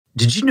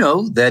Did you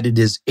know that it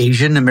is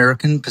Asian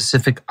American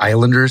Pacific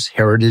Islanders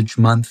Heritage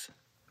Month?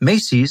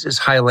 Macy's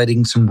is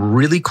highlighting some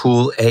really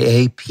cool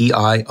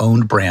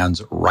AAPI-owned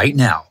brands right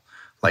now,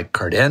 like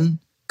Cardin,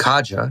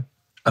 Kaja,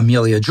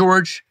 Amelia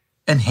George,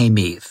 and Hey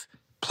Meave.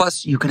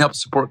 Plus, you can help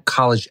support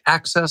college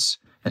access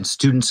and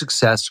student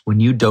success when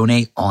you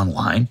donate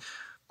online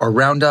or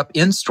round up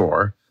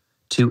in-store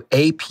to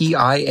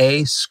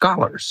APIA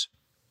Scholars.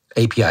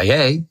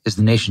 APIA is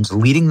the nation's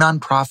leading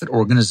nonprofit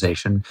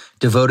organization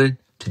devoted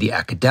to the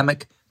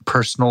academic,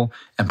 personal,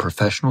 and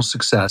professional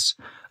success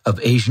of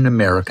Asian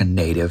American,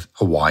 Native,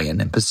 Hawaiian,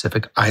 and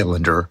Pacific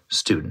Islander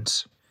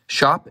students.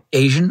 Shop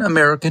Asian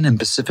American and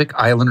Pacific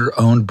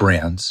Islander-owned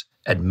brands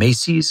at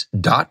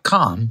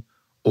Macy's.com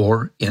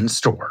or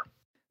in-store.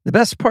 The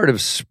best part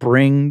of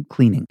spring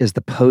cleaning is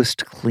the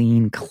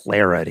post-clean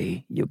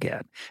clarity you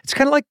get. It's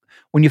kind of like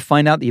when you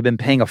find out that you've been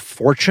paying a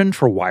fortune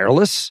for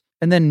wireless,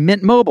 and then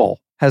Mint Mobile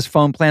has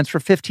phone plans for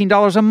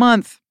 $15 a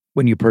month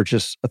when you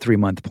purchase a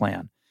 3-month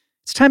plan.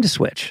 It's time to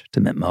switch to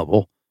Mint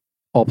Mobile.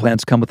 All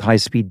plans come with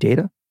high-speed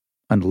data,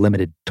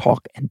 unlimited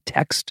talk and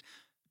text,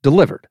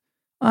 delivered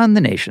on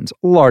the nation's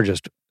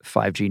largest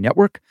 5G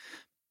network.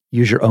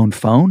 Use your own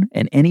phone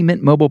and any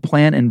Mint Mobile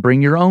plan and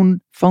bring your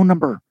own phone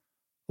number,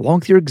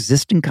 along with your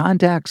existing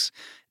contacts.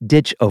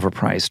 Ditch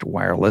overpriced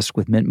wireless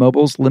with Mint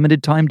Mobile's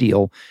limited time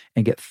deal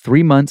and get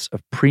 3 months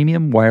of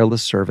premium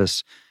wireless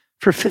service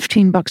for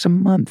 $15 a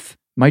month.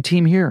 My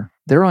team here,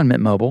 they're on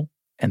Mint Mobile,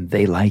 and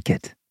they like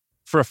it.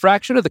 For a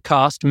fraction of the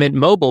cost, Mint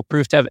Mobile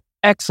proves to have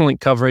excellent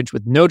coverage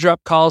with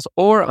no-drop calls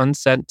or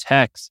unsent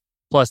texts.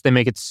 Plus, they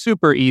make it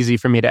super easy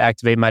for me to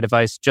activate my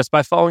device just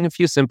by following a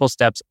few simple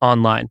steps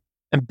online.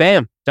 And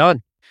bam,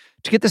 done.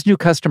 To get this new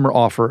customer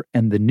offer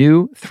and the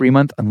new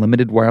 3-month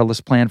unlimited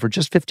wireless plan for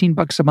just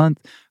 $15 a month,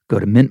 go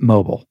to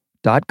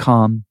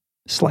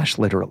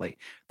mintmobile.com/literally.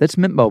 That's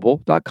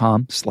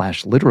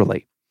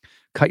mintmobile.com/literally.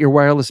 Cut your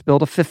wireless bill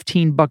to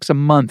 $15 a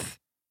month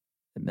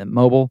at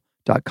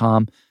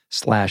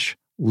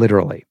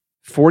mintmobile.com/literally.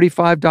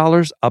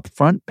 $45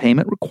 upfront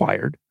payment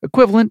required,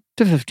 equivalent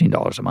to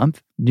 $15 a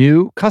month.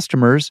 New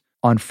customers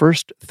on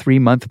first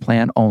 3-month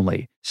plan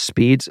only.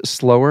 Speeds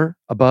slower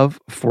above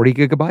 40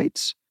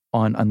 gigabytes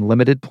on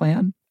unlimited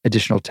plan.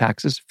 Additional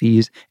taxes,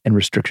 fees, and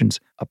restrictions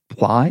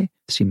apply.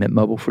 See Mint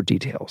Mobile for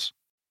details.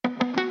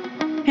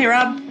 Hey,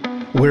 Rob.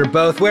 We're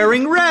both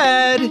wearing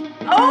red.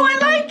 Oh, I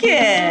like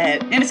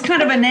it. And it's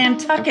kind of a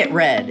Nantucket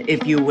red,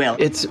 if you will.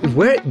 It's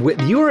where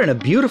you are in a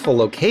beautiful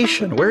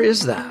location. Where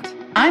is that?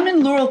 I'm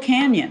in Laurel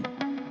Canyon.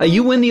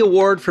 You win the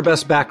award for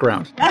best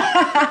background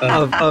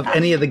of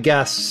any of the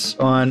guests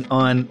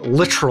on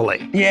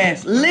Literally.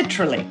 Yes,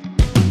 literally.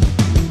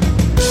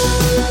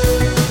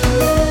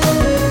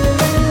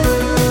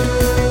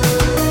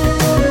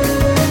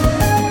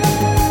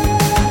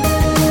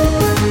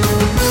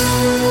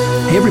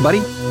 Hey,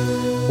 everybody.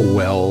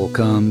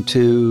 Welcome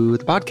to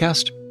the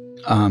podcast.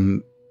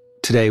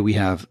 Today we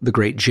have the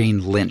great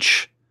Jane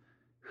Lynch,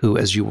 who,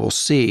 as you will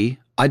see,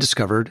 I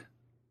discovered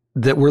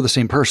that we're the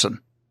same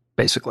person,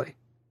 basically.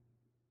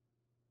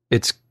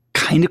 It's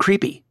kind of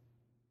creepy,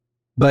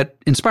 but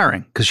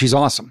inspiring because she's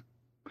awesome.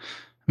 I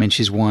mean,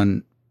 she's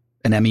won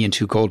an Emmy and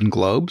 2 Golden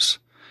Globes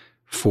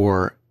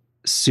for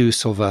Sue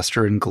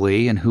Sylvester in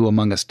Glee, and who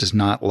among us does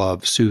not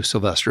love Sue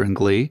Sylvester in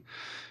Glee?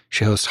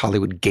 She hosts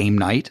Hollywood Game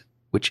Night,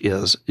 which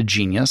is a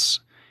genius.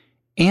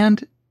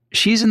 And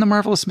she's in The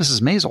Marvelous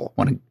Mrs. Maisel,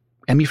 won an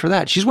Emmy for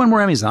that. She's won more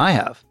Emmys than I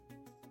have.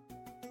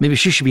 Maybe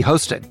she should be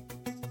hosting,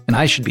 and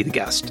I should be the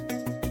guest.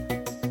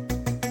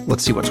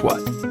 Let's see what's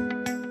what.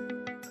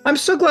 I'm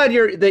so glad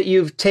that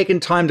you've taken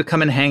time to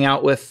come and hang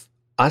out with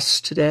us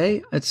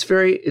today. It's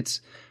very,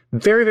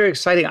 very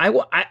exciting.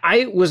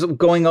 I was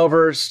going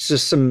over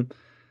just some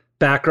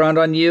background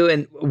on you,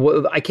 and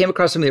I came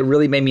across something that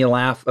really made me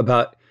laugh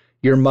about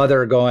your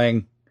mother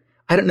going,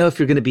 I don't know if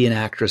you're going to be an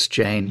actress,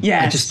 Jane.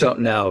 Yes. I just don't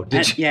know.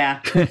 Did you?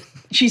 Yeah.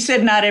 She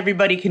said not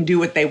everybody can do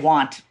what they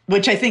want,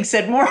 which I think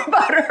said more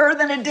about her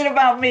than it did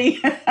about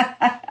me.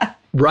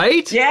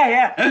 Right?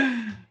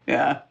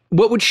 Yeah.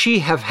 What would she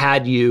have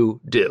had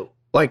you do?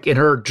 Like in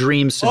her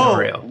dream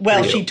scenario? Oh,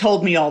 well, she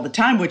told me all the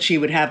time what she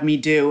would have me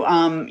do.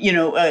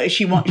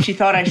 She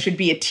thought I should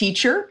be a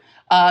teacher.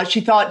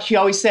 She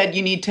always said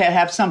you need to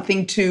have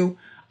something to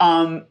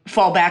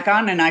fall back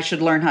on, and I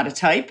should learn how to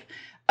type.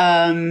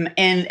 And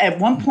at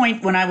one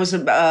point when I was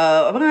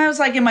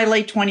like in my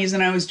late 20s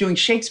and I was doing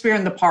Shakespeare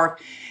in the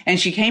Park, and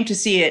she came to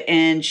see it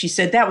and she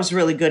said, that was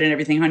really good and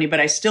everything, honey,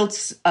 but I still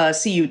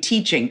see you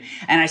teaching.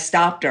 And I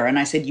stopped her and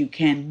I said, you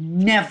can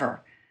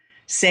never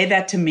say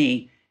that to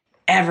me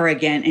ever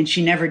again. And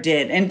she never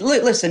did. And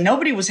listen,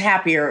 nobody was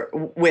happier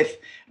with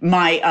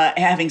my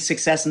having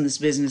success in this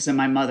business than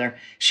my mother.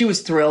 She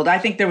was thrilled. I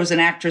think there was an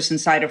actress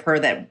inside of her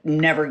that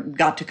never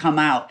got to come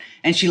out,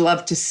 and she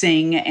loved to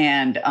sing.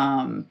 And,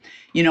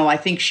 I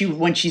think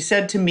when she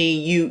said to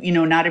me,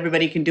 not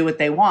everybody can do what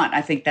they want,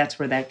 I think that's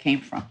where that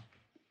came from.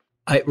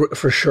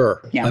 For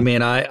sure. Yeah. I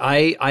mean,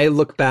 I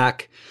look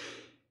back,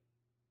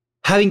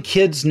 having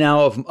kids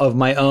now of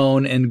my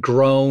own and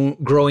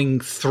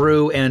growing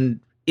through and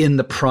in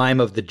the prime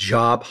of the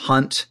job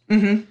hunt.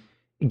 Mm-hmm.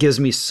 It gives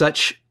me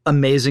such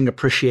amazing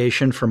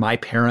appreciation for my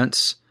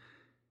parents,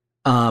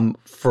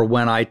 for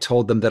when I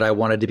told them that I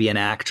wanted to be an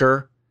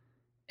actor.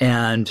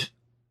 And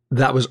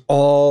that was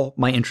all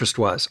my interest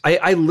was.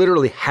 I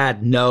literally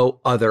had no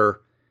other.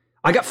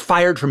 I got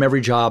fired from every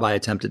job I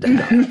attempted to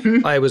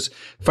have. I was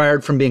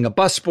fired from being a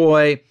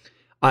busboy.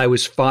 I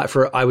was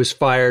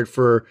fired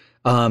for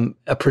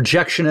a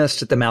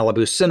projectionist at the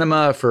Malibu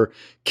Cinema, for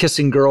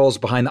kissing girls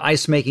behind the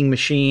ice making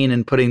machine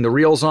and putting the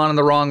reels on in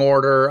the wrong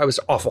order. I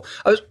was awful.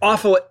 I was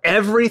awful at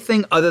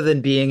everything other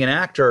than being an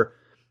actor.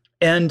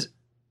 And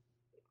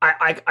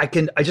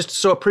I just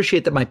so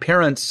appreciate that my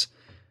parents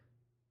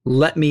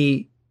let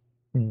me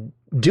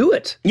do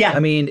it. Yeah. I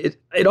mean,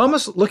 it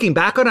almost, looking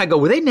back on it, I go,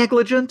 were they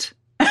negligent?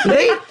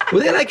 Were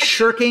they like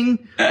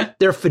shirking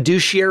their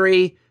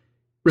fiduciary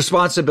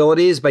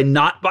responsibilities by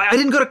I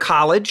didn't go to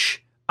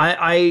college.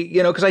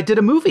 Because I did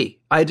a movie.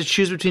 I had to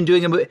choose between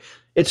doing a movie.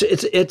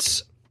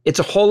 It's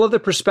a whole other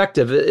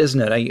perspective, isn't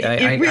it?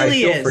 It really I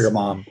feel is. for your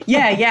mom.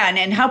 Yeah.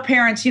 And how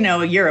parents,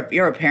 you're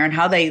a parent,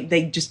 how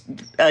they just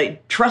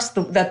trust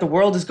that the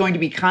world is going to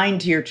be kind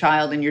to your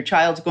child, and your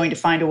child's going to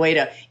find a way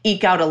to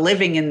eke out a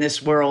living in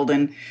this world.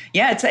 And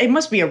yeah, it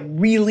must be a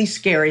really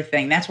scary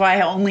thing. That's why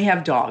I only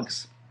have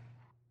dogs.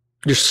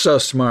 You're so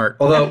smart.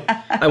 Although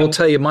I will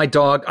tell you, my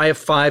dog, I have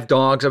 5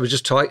 dogs. I was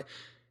just talking.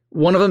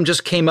 One of them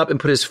just came up and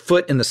put his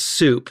foot in the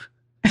soup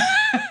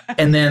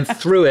and then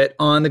threw it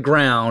on the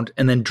ground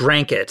and then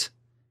drank it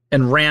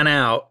and ran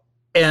out.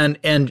 And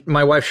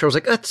my wife was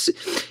like,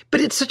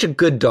 but it's such a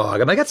good dog.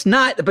 I'm like, that's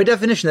not, by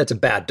definition, that's a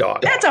bad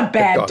dog. That's a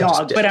bad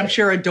dog, but I'm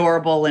sure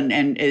adorable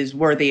and is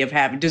worthy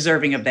of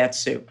deserving of that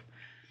soup.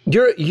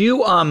 Do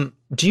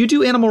you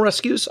do animal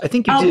rescues? I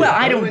think you do. Well,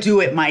 I don't do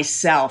it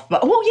myself,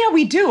 but yeah,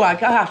 we do.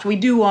 We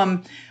do.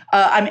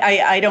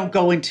 I don't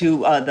go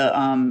into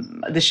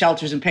the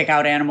shelters and pick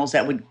out animals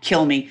that would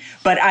kill me,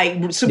 but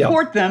I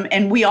support them,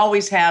 and we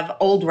always have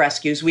old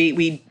rescues.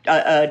 We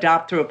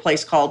adopt through a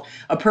place called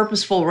A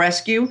Purposeful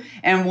Rescue,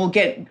 and we'll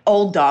get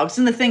old dogs.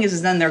 And the thing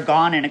is then they're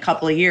gone in a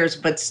couple of years,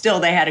 but still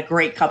they had a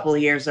great couple of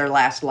years. Their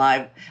last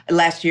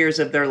years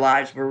of their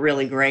lives were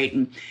really great.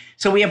 And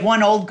so we have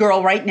one old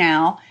girl right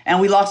now, and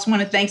we lost one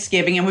at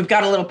Thanksgiving, and we've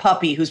got a little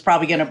puppy who's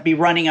probably going to be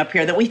running up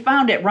here that we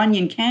found at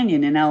Runyon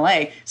Canyon in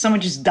L.A.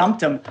 Someone just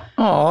dumped him.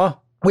 Aw.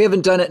 We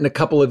haven't done it in a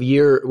couple of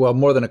years, well,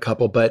 more than a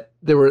couple, but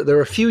there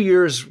were a few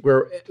years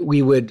where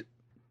we would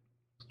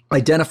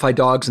identify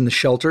dogs in the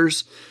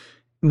shelters,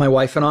 my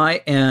wife and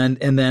I, and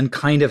then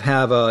kind of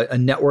have a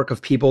network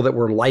of people that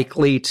were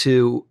likely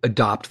to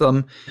adopt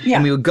them. Yeah.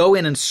 And we would go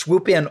in and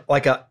swoop in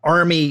like an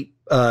army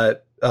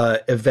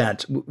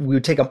event. We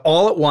would take them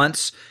all at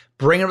once,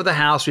 bring them to the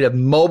house. We'd have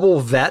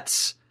mobile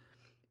vets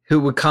who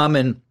would come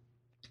and,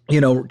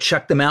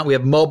 check them out. We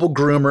have mobile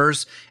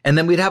groomers, and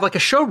then we'd have like a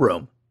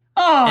showroom.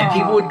 Oh. And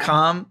people would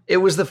come. It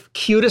was the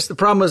cutest. The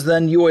problem was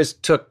then we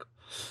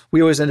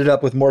always ended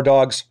up with more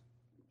dogs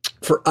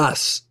for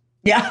us.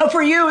 Yeah,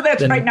 for you.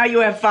 That's right. Now you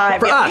have 5.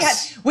 For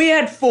us. We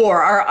had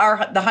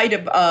 4. The height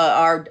of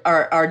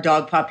our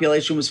dog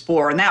population was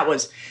 4, and that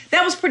was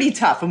pretty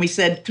tough. And we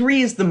said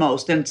 3 is the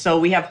most, and so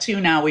we have 2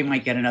 now. We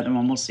might get another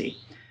one. We'll see.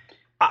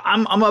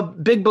 I'm a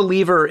big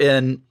believer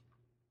in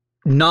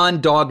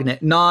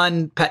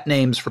non-pet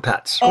names for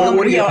pets. Oh,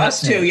 what are your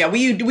us too. Yeah,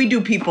 we do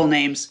people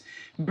names.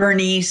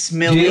 Bernice,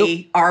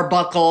 Millie,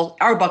 Arbuckle.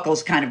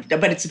 Arbuckle's kind of,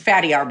 but it's a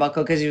fatty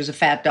Arbuckle because he was a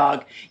fat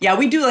dog. Yeah,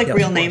 we do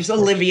real names.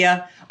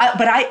 Olivia.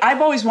 But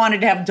I've always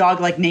wanted to have a dog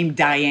named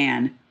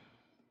Diane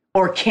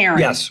or Karen.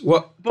 Yes.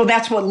 Well,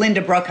 that's what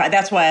Linda Brooke.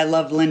 That's why I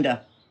love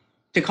Linda.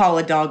 To call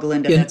a dog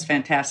Linda, that's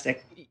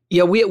fantastic.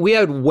 Yeah, we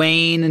had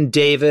Wayne and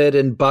David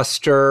and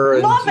Buster.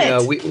 Love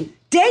it.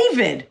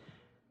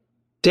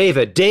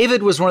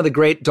 David was one of the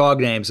great dog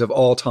names of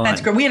all time.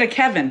 That's great. We had a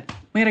Kevin.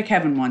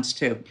 Once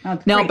too. Oh,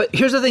 now, but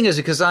here's the thing: is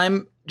because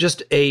I'm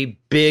just a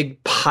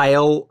big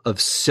pile of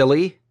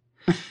silly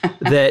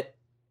that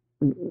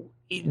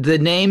the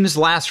names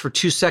last for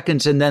 2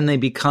 seconds and then they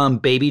become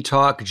baby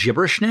talk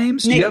gibberish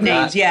names.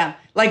 Nicknames, yeah.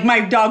 Like my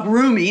dog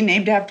Rumi,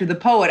 named after the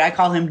poet. I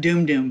call him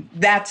Doom Doom.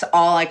 That's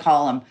all I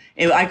call him.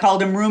 I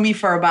called him Rumi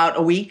for about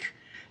a week.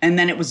 And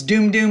then it was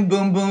Doom Doom,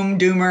 Boom Boom,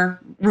 Doomer,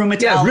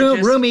 Rheumatologist. Yeah,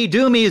 Rumi,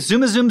 Doomy,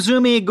 Zuma Zoom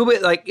Zoomy,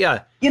 Gooby,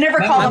 yeah. You never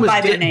call them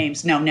by their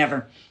names. No,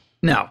 never.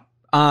 No.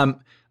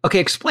 Okay,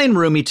 explain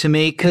Rumi to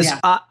me, because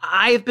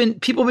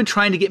people have been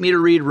trying to get me to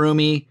read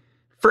Rumi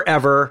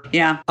forever.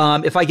 Yeah.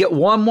 If I get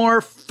one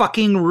more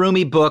fucking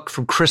Rumi book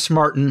from Chris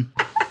Martin,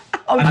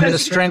 I'm going to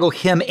strangle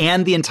him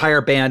and the entire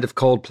band of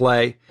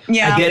Coldplay.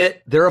 Yeah. I get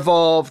it. They're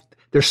evolved.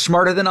 They're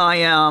smarter than I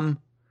am.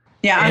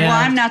 Yeah,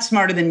 I'm not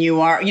smarter than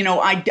you are.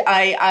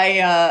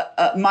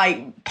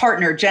 My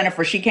partner,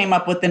 Jennifer, she came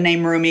up with the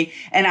name Rumi,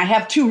 and I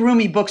have 2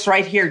 Rumi books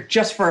right here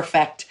just for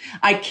effect.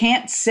 I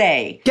can't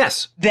say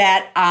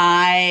that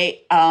I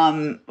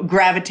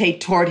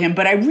gravitate toward him,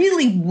 but I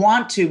really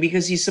want to,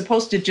 because he's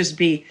supposed to just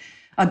be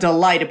a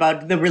delight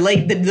about the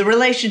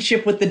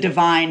relationship with the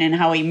divine and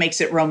how he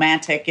makes it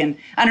romantic. And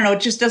I don't know,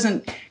 it just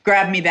doesn't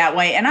grab me that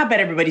way. And I bet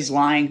everybody's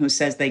lying who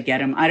says they get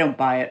him. I don't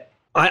buy it.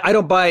 I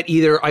don't buy it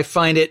either. I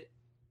find it,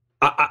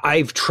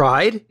 I've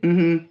tried,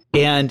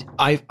 and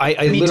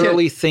I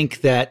literally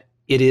think that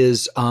it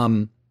is,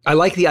 I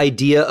like the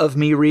idea of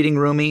me reading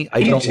Rumi.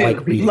 I don't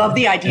like reading. Love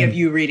the idea of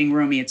you reading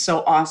Rumi. It's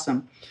so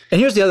awesome. And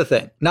here's the other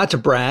thing, not to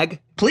brag.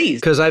 Please.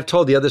 Because I've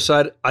told the other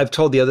side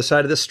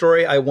of this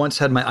story. I once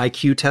had my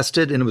IQ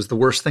tested, and it was the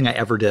worst thing I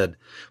ever did. It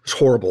was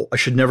horrible. I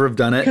should never have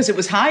done it. Because it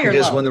was high or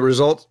because low? when the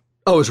results,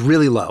 it was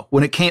really low.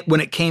 When it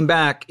came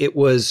back, it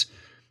was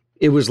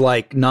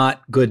like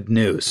not good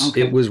news.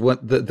 Okay. It was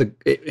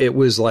it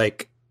was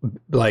like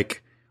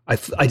I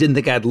didn't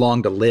think I had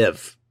long to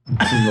live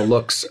in the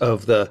looks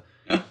of the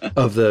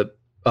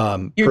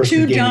You're person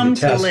too giving dumb the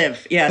to test.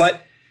 live. Yes.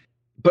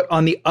 But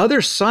on the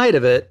other side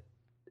of it,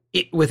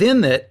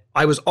 within that,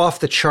 I was off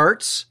the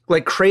charts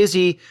like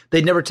crazy.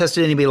 They'd never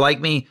tested anybody like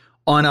me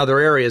on other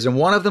areas. And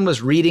one of them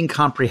was reading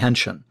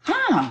comprehension.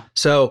 Huh.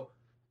 So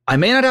I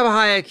may not have a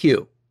high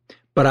IQ,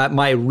 but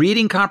my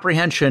reading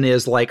comprehension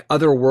is like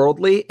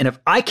otherworldly. And if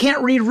I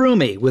can't read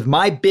Rumi with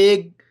my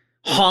big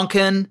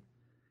honkin'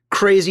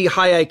 crazy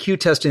high IQ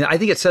testing, I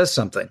think it says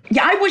something.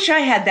 Yeah, I wish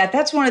I had that.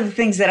 That's one of the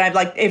things that I'd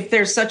like, if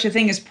there's such a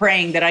thing as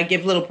praying that I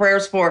give little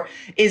prayers for,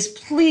 is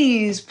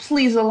please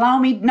allow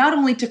me not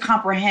only to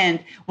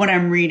comprehend what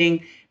I'm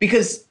reading,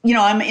 because,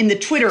 I'm in the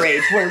Twitter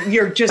age where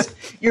you're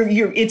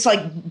it's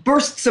like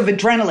bursts of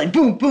adrenaline.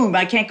 Boom, boom.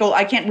 I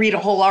can't read a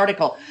whole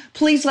article.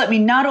 Please let me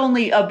not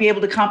only be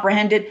able to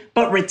comprehend it,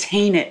 but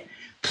retain it.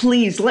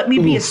 Please let me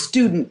be a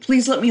student.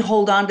 Please let me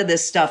hold on to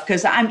this stuff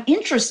because I'm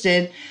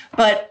interested,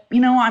 but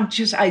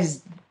I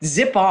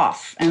zip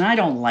off and I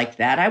don't like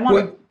that. I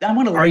want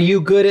to. Are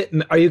you good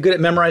at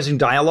memorizing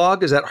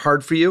dialogue? Is that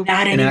hard for you?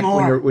 Not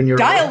anymore. When you're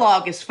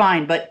dialogue is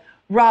fine, but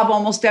Rob,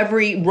 almost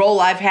every role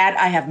I've had,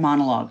 I have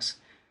monologues.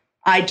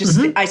 I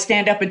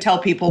stand up and tell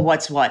people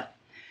what's what.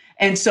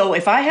 And so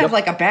if I have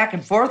like a back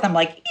and forth, I'm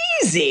like,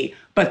 easy.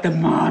 But the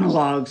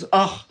monologues,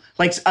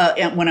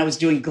 when I was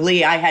doing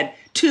Glee, I had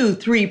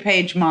 2-3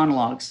 page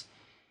monologues.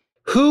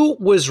 Who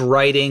was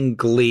writing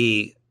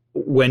Glee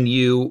when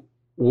you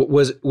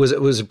was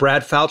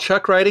Brad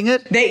Falchuk writing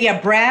it?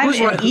 Brad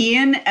and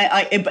Ian.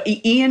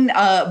 Ian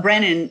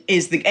Brennan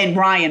and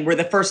Ryan were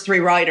the first 3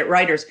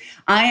 writers.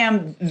 I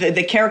am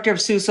the character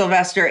of Sue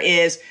Sylvester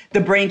is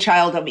the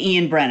brainchild of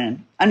Ian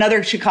Brennan,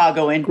 another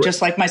Chicagoan,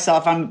 just like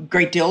myself. I'm a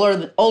great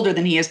deal older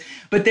than he is,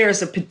 but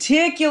there's a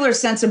particular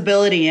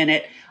sensibility in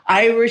it.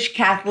 Irish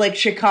Catholic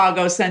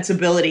Chicago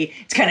sensibility.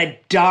 It's kind of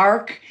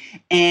dark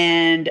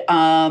and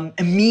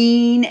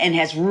mean and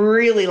has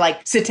really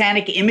like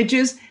satanic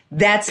images.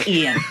 That's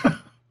Ian.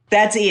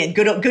 That's Ian.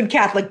 Good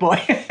Catholic boy.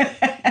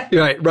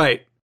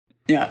 Right.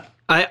 Yeah.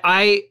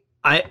 I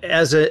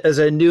as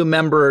a new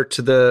member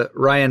to the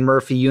Ryan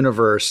Murphy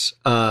universe,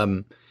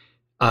 I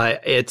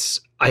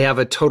have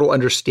a total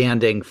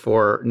understanding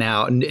for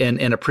now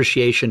and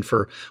appreciation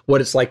for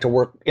what it's like to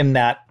work in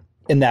that.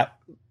 A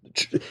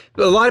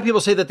lot of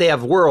people say that they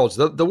have worlds.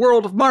 The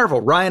world of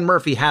Marvel. Ryan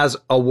Murphy has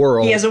a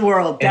world. He has a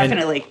world,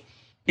 definitely.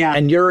 Yeah.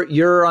 And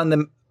you're on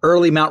the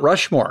early Mount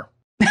Rushmore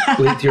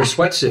with your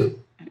sweatsuit.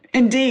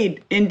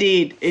 Indeed.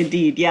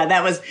 Yeah,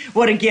 that was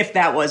what a gift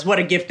that was. What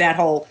a gift that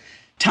whole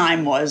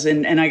time was.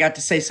 And I got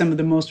to say some of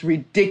the most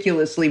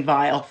ridiculously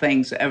vile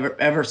things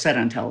ever said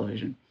on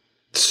television.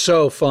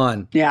 So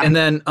fun. Yeah. And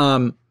then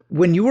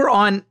when you were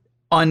on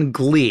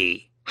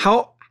Glee,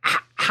 how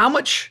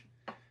much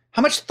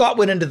thought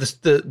went into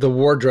the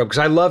wardrobe? Because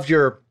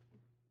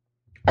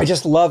I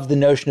just love the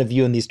notion of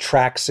you in these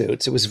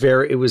tracksuits.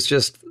 It was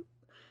just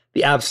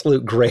the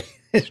absolute great.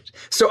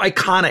 So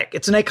iconic.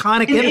 It's an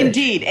iconic image.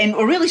 Indeed. And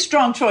a really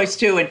strong choice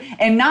too.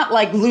 And not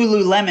like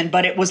Lululemon,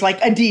 but it was like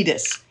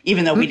Adidas,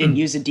 even though we didn't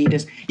use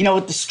Adidas,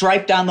 with the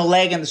stripe down the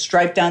leg and the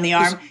stripe down the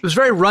arm. It was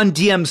very Run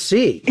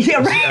DMC. Yeah,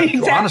 right.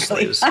 Exactly.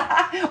 Honestly.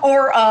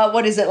 Or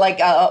what is it,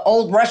 like an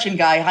old Russian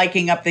guy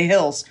hiking up the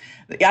hills.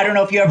 I don't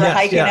know if you ever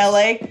hike in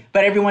LA,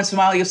 but every once in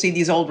a while you'll see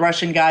these old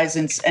Russian guys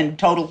in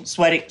total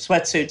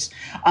sweatsuits,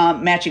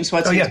 matching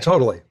sweatsuits. Oh yeah,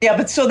 totally. Yeah,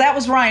 but so that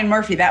was Ryan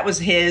Murphy. That was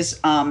his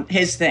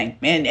thing,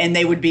 and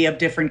they would be of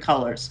different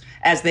colors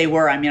as they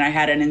were. I mean, I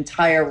had an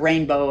entire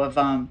rainbow of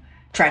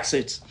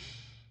tracksuits.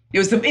 It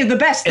was the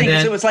best thing.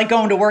 It was like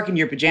going to work in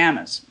your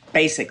pajamas,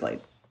 basically.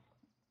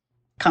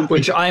 Comfy.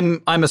 Which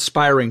I'm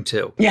aspiring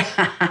to.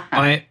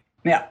 Yeah.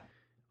 Yeah.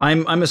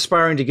 I'm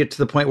aspiring to get to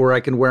the point where I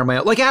can wear my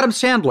own, like Adam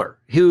Sandler,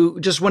 who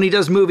just when he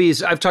does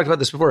movies, I've talked about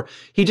this before,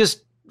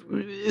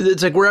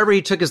 it's like wherever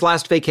he took his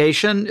last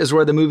vacation is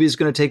where the movie is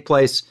going to take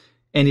place,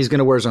 and he's going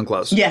to wear his own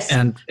clothes. Yes,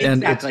 and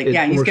exactly.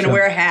 He's going to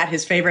wear a hat,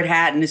 his favorite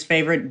hat, and his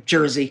favorite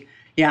jersey.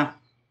 Yeah.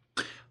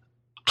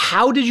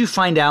 How did you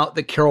find out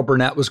that Carol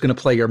Burnett was going to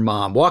play your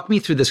mom? Walk me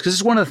through this, because this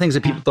is one of the things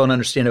that people don't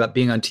understand about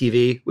being on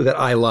TV that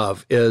I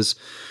love is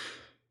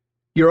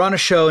you're on a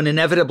show and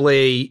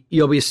inevitably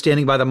you'll be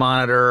standing by the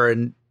monitor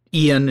and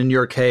Ian, in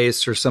your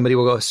case, or somebody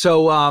will go,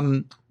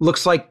 so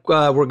looks like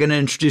we're going to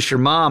introduce your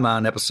mom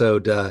on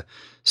episode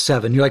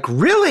 7. You're like,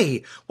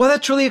 really? Well,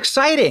 that's really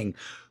exciting.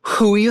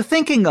 Who are you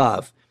thinking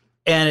of?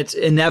 And it's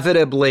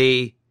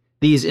inevitably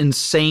these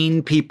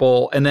insane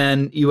people, and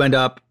then you end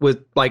up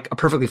with like a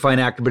perfectly fine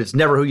actor, but it's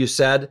never who you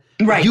said.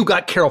 Right. You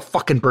got Carol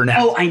fucking Burnett.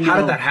 Oh, I know. How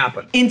did that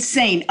happen?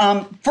 Insane.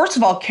 First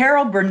of all,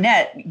 Carol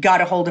Burnett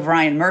got a hold of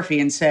Ryan Murphy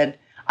and said,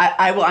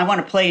 I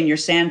want to play in your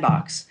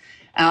sandbox.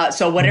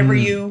 So whatever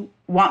you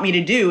want me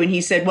to do. And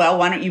he said, well,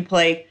 why don't you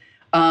play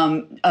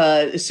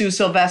Sue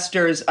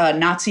Sylvester's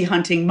Nazi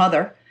hunting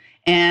mother?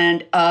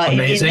 And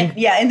amazing.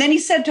 And then he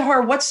said to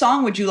her, what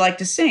song would you like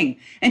to sing?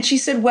 And she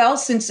said, well,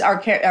 since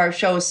our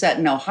show is set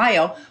in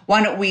Ohio,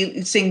 why don't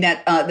we sing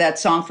that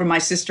song from my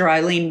sister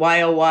Eileen,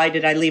 Why Oh Why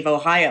Did I Leave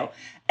Ohio?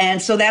 And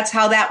so that's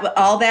how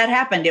all that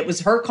happened. It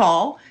was her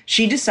call.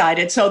 She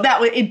decided. So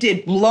it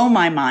did blow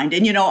my mind.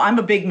 And, I'm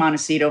a big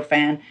Montecito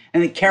fan.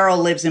 And Carol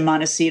lives in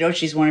Montecito.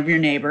 She's one of your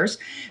neighbors.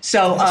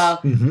 So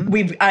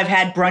I've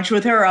had brunch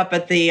with her up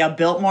at the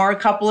Biltmore a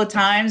couple of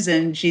times.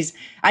 And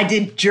I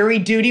did jury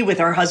duty with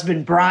her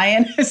husband,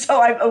 Brian.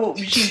 So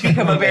she's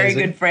become a very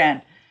good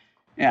friend.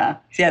 Yeah.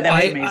 Yeah,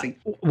 that was amazing.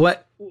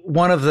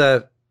 One of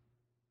the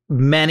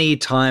many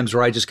times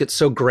where I just get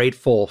so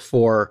grateful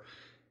for,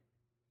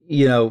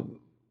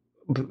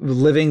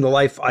 living the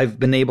life I've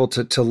been able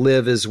to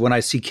live is when I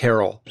see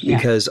Carol,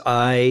 because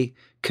I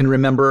can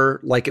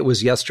remember like it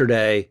was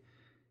yesterday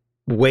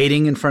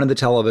waiting in front of the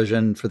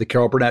television for the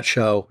Carol Burnett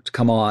show to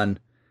come on.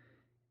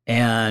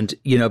 And,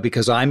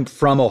 because I'm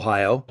from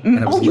Ohio and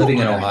I was living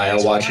in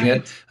Ohio watching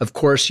it, of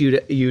course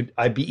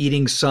I'd be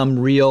eating some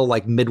real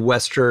like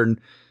Midwestern,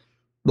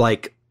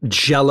 like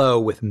Jell-O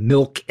with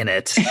milk in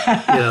it.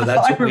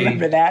 That's I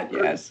remember that.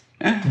 Yes.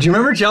 Do you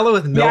remember Jell-O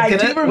with milk in it? Yeah, I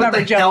do remember what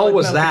the Jell-O hell with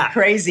was milk. that?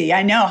 Crazy.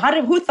 I know.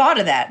 Who thought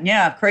of that?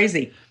 Yeah,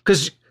 crazy.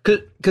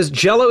 Because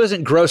Jell-O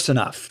isn't gross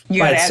enough.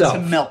 You got to add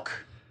some milk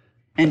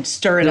and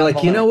stir it up.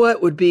 Like, you know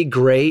what would be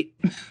great?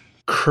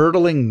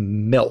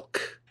 Curdling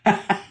milk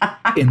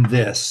in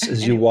this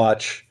as you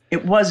watch.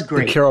 It was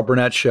great. The Carol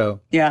Burnett show.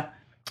 Yeah.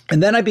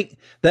 And then I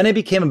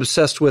became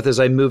obsessed with, as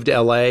I moved to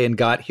LA and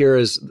got here,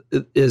 is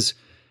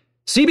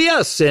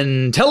CBS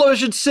in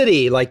Television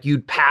City. Like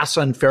you'd pass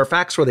on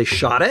Fairfax where they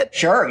shot it.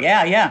 Sure.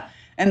 Yeah.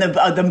 And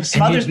the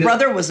Smothers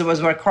brother was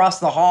across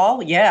the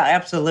hall. Yeah,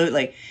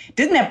 absolutely.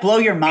 Didn't that blow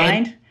your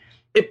mind? And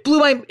it blew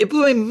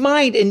my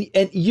mind.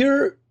 And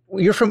you're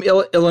from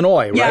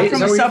Illinois, right? Yeah, I'm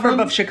from a suburb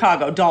of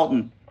Chicago,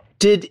 Dalton.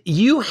 Did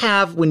you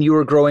have, when you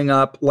were growing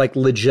up, like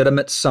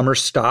legitimate summer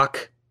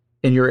stock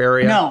in your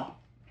area? No,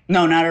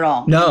 not at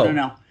all.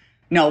 No.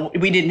 No,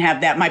 we didn't have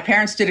that. My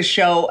parents did a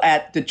show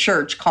at the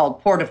church called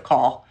Port of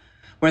Call,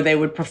 where they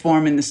would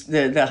perform in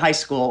the high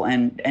school,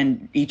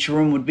 and each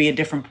room would be a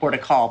different port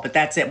of call. But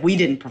that's it. We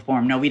didn't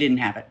perform. No, we didn't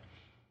have it.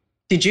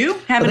 Did you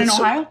have it in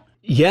Ohio?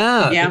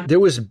 Yeah. There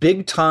was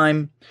big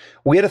time.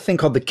 We had a thing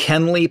called the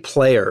Kenley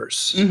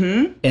Players,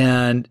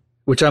 and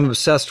which I'm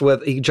obsessed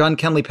with. John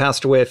Kenley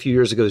passed away a few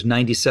years ago. He was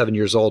 97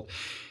 years old.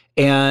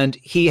 And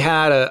he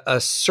had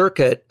a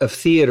circuit of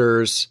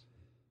theaters,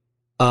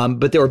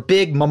 but they were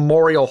big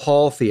Memorial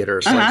Hall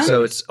theaters.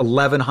 So it's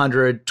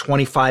 1,100,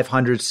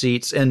 2,500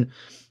 seats. And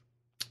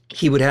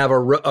he would have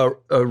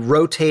a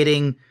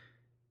rotating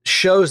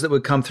shows that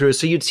would come through.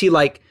 So you'd see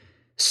like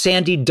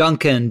Sandy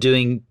Duncan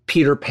doing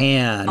Peter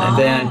Pan, and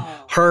then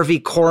Harvey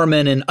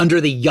Korman in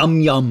Under the Yum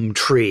Yum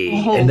Tree,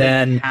 and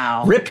then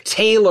Rip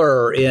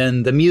Taylor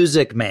in The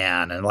Music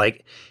Man. And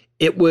like,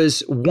 it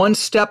was one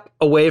step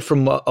away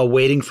from a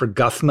Waiting for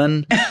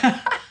Guffman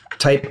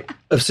type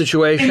of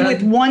situation. And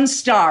with one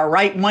star,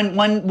 right?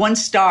 One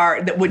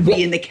star that would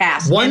be in the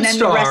cast. One and then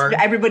star. The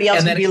rest, everybody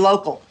else would be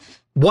local.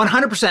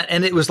 100%.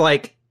 And it was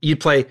like, you'd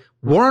play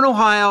Warren,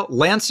 Ohio,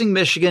 Lansing,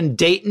 Michigan,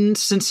 Dayton,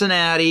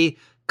 Cincinnati,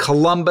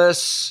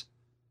 Columbus.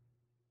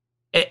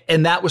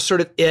 And that was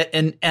sort of it.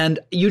 And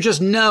you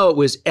just know it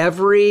was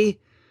every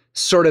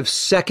sort of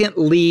second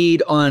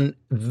lead on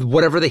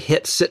whatever the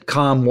hit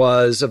sitcom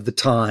was of the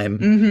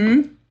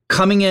time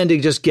coming in to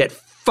just get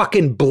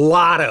fucking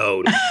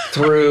blottoed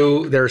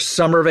through their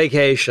summer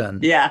vacation.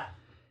 Yeah.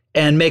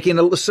 And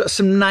making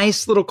some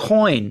nice little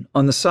coin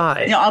on the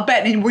side. I'll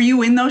bet. And were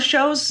you in those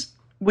shows?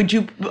 Would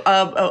you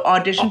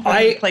audition for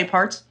them to play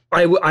parts?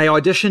 I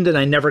auditioned and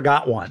I never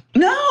got one.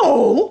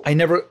 No. I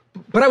never,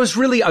 but I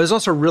was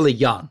also really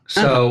young.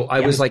 So I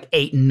was like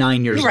 8 and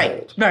 9 years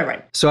old.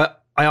 Right. So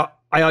I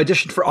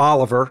auditioned for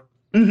Oliver,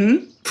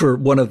 for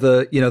one of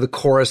the, the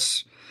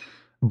chorus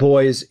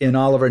boys in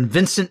Oliver, and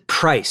Vincent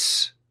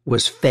Price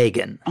was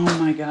Fagin. Oh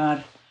my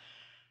God.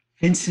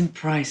 Vincent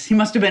Price. He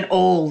must have been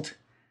old.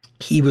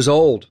 He was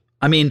old.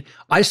 I mean,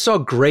 I saw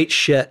great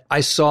shit.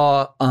 I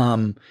saw,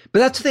 but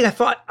that's the thing. I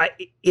thought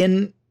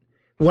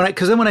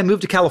because then when I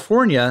moved to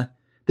California,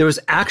 there was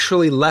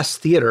actually less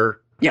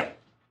theater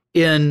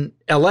in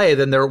LA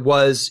than there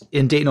was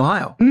in Dayton,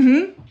 Ohio.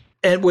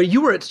 And where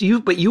you were at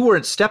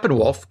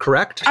Steppenwolf,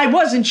 correct? I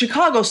was in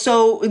Chicago.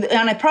 So,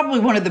 and probably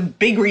one of the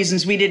big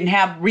reasons we didn't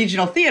have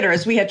regional theater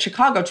is we had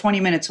Chicago 20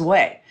 minutes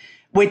away.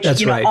 Which,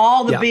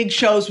 all the big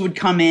shows would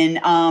come in.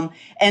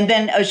 And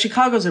then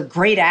Chicago's a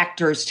great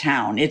actors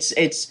town.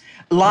 It's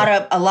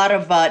a lot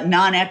of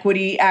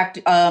non-equity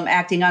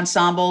acting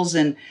ensembles,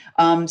 and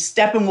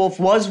Steppenwolf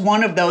was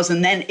one of those,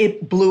 and then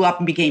it blew up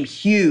and became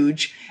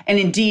huge. And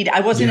indeed, I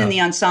wasn't in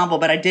the ensemble,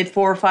 but I did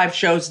 4 or 5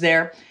 shows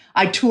there.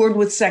 I toured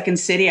with Second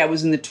City. I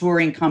was in the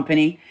touring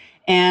company,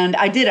 and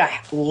I did a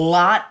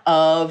lot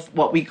of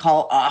what we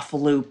call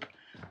off-loop.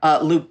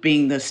 Loop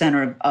being the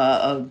center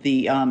of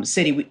the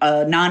city,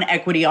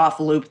 non-equity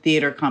off-loop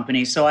theater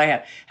company. So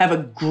I have a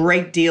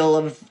great deal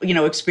of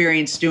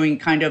experience doing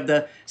kind of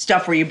the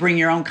stuff where you bring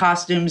your own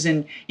costumes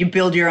and you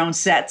build your own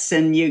sets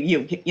and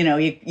you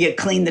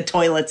clean the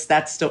toilets,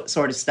 that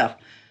sort of stuff.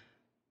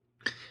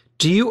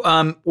 Do you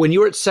when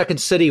you were at Second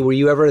City, were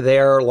you ever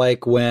there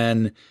like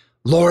when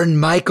Lorne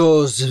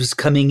Michaels was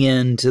coming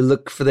in to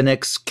look for the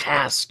next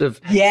cast of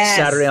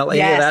Saturday Night Live,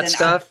 that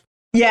stuff?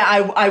 Yeah,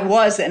 I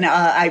was, and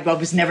I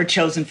was never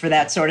chosen for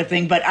that sort of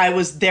thing. But I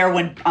was there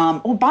when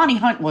Bonnie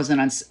Hunt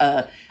wasn't on,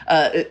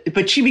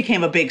 but she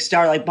became a big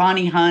star, like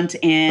Bonnie Hunt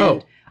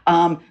and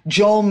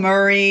Joel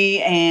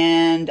Murray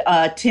and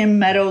Tim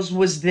Meadows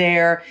was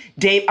there.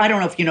 Dave, I don't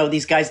know if you know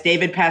these guys,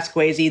 David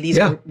Pasquesi. These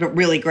are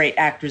really great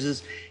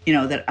actresses,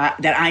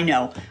 that I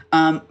know.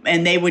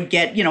 And they would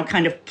get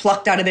kind of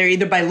plucked out of there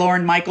either by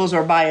Lorne Michaels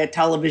or by a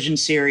television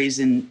series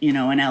in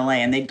LA,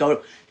 and they'd go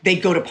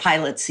to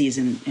pilot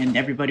season, and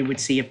everybody would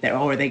see if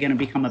are they going to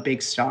become a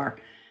big star.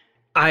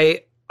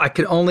 I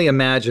can only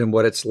imagine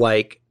what it's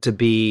like to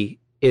be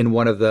in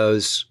one of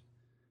those,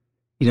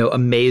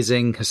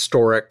 amazing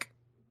historic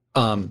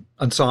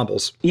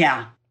ensembles.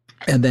 Yeah.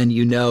 And then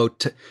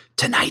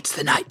tonight's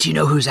the night. Do you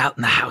know who's out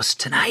in the house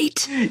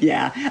tonight?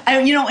 Yeah.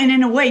 And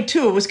in a way,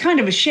 too, it was kind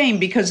of a shame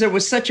because there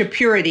was such a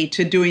purity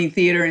to doing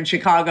theater in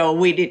Chicago.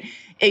 We did,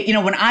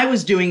 when I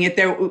was doing it,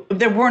 there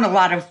weren't a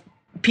lot of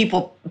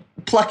people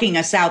plucking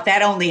us out.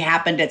 That only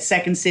happened at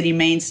Second City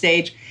main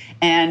stage.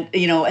 And,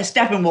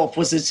 Steppenwolf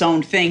was its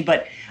own thing.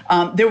 But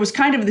there was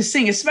kind of this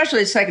thing,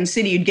 especially at Second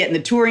City, you'd get in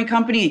the touring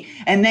company,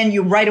 and then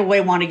you right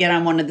away want to get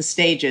on one of the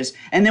stages.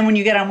 And then when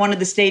you get on one of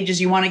the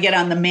stages, you want to get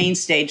on the main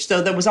stage.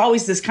 So there was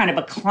always this kind of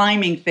a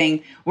climbing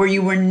thing where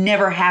you were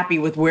never happy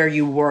with where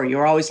you were. You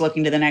were always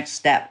looking to the next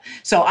step.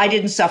 So I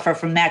didn't suffer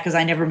from that because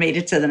I never made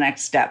it to the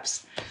next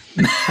steps.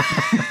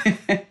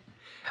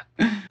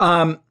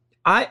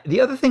 The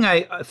other thing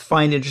I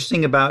find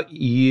interesting about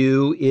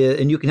you is,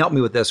 and you can help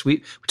me with this.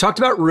 We talked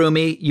about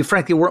Rumi. You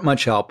frankly weren't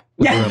much help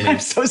with Rumi. I'm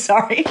so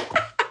sorry.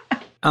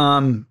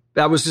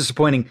 That was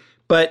disappointing.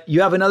 But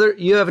you have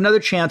another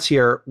chance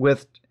here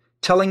with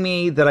telling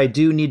me that I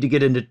do need to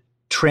get into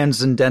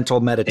transcendental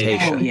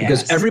meditation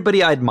because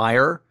everybody I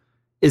admire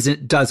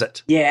does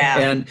it. Yeah.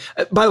 And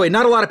by the way,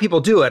 not a lot of people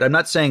do it. I'm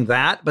not saying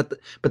that, but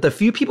the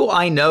few people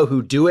I know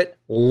who do it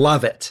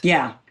love it.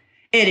 Yeah.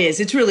 It is.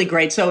 It's really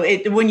great. So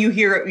when you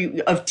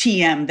hear of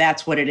TM,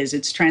 that's what it is.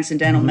 It's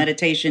Transcendental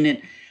Meditation.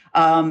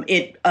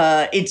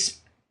 It's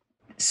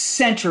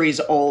centuries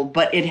old,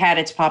 but it had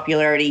its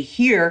popularity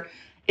here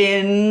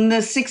in the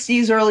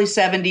 60s, early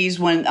 70s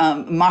when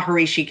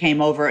Maharishi came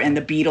over and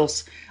the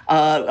Beatles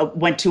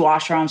went to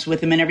ashrams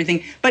with him and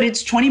everything. But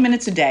it's 20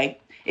 minutes a day.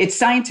 It's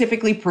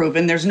scientifically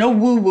proven. There's no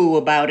woo-woo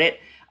about it.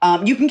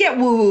 You can get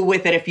woo-woo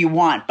with it if you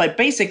want, but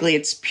basically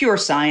it's pure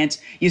science.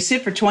 You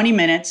sit for 20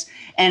 minutes,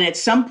 and at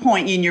some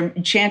point you're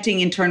chanting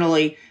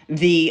internally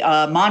the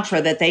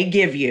mantra that they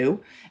give you,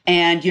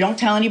 and you don't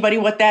tell anybody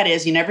what that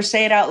is. You never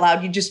say it out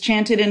loud. You just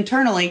chant it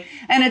internally.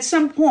 And at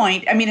some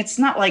point, I mean, it's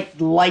not like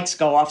lights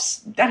go off.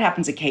 That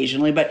happens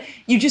occasionally, but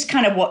you just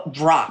kind of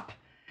drop.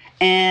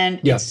 And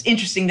it's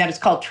interesting that it's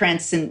called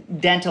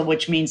transcendental,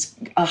 which means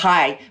a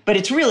high, but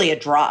it's really a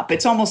drop.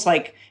 It's almost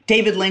like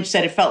David Lynch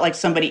said it felt like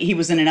he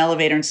was in an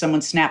elevator and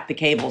someone snapped the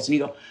cables and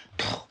you go,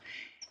 phew.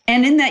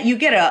 And in that you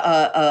get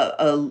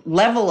a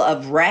level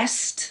of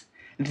rest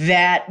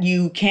that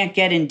you can't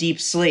get in deep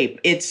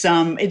sleep. It's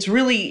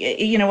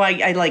really,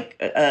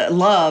 I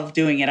love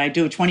doing it. I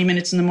do 20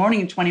 minutes in the morning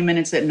and 20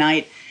 minutes at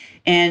night.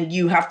 And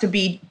you have to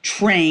be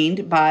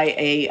trained by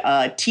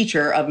a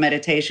teacher of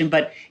meditation,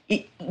 but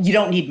you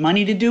don't need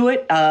money to do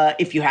it.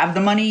 If you have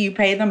the money, you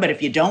pay them, but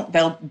if you don't,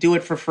 they'll do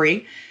it for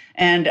free.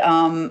 And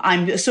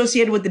I'm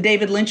associated with the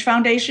David Lynch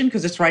Foundation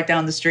because it's right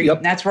down the street. Yep.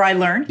 And that's where I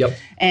learned. Yep.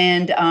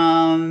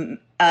 And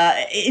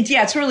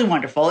it's really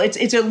wonderful.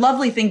 It's a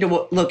lovely thing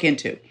to look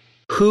into.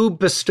 Who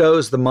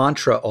bestows the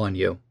mantra on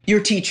you?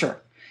 Your teacher.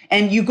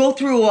 And you go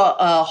through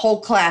a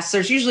whole class.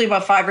 There's usually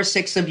about 5 or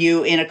 6 of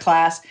you in a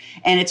class,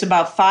 and it's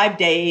about 5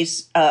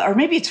 days, or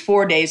maybe it's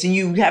 4 days, and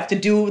you have to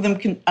do them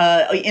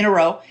in a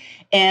row.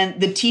 And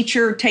the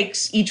teacher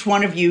takes each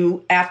one of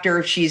you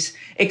after she's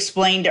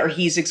explained or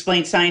he's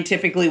explained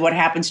scientifically what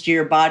happens to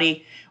your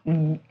body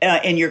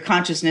and your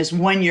consciousness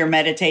when you're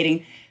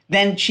meditating.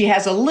 Then she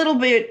has a little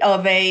bit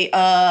of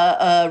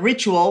a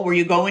ritual where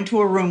you go into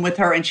a room with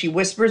her and she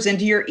whispers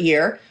into your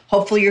ear,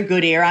 hopefully your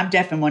good ear. I'm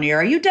deaf in one ear.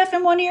 Are you deaf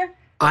in one ear?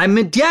 I'm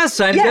yes,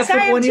 I deaf with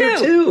am one ear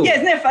too. Yeah,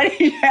 isn't that funny?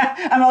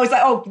 Yeah. I'm always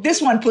like, oh,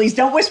 this one, please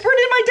don't whisper it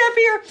in my deaf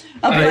ear.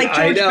 I'll be like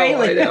George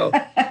Bailey. I know.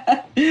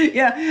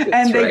 Yeah,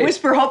 and they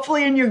whisper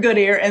hopefully in your good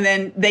ear, and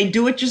then they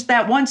do it just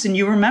that once, and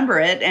you remember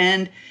it,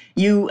 and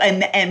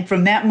and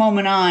from that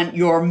moment on,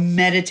 you're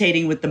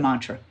meditating with the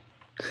mantra.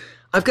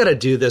 I've got to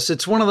do this.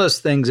 It's one of those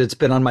things. It's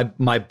been on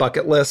my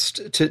bucket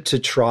list to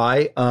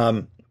try.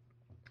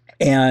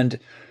 And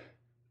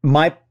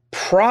my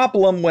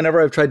problem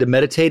whenever I've tried to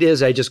meditate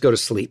is I just go to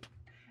sleep.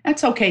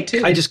 That's okay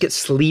too. I just get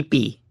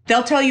sleepy.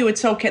 They'll tell you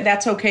it's okay.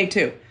 That's okay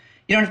too.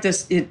 You don't have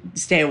to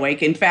stay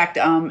awake. In fact,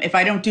 if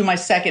I don't do my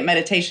second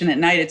meditation at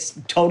night, it's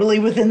totally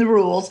within the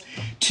rules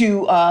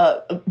to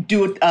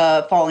do it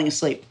falling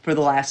asleep for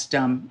the last,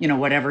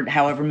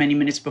 however many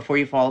minutes before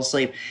you fall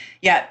asleep.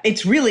 Yeah,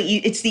 it's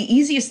the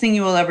easiest thing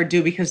you will ever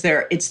do because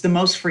it's the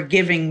most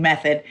forgiving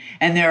method.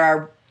 And there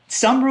are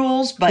some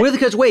rules, but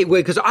because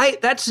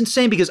that's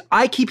insane because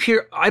I keep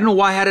hearing, I don't know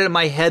why I had it in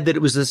my head that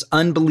it was this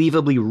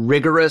unbelievably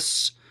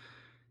rigorous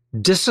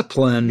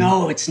discipline.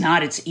 No, it's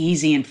not. It's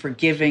easy and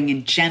forgiving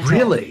and gentle.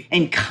 Really?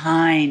 And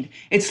kind.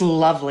 It's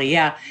lovely.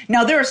 Yeah.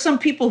 Now, there are some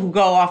people who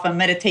go off on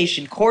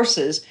meditation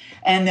courses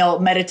and they'll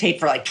meditate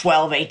for like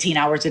 12, 18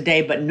 hours a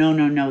day. But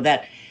no.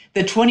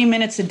 The 20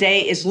 minutes a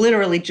day is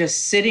literally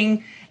just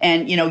sitting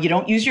and, you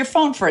don't use your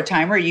phone for a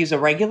timer. You use a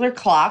regular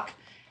clock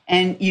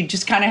and you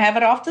just kind of have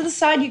it off to the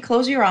side. You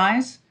close your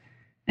eyes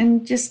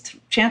and just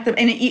chant them.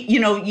 And,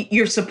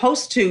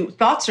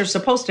 thoughts are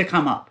supposed to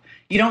come up.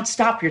 You don't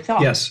stop your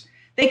thoughts. Yes.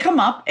 They come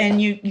up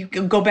and you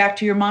go back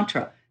to your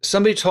mantra.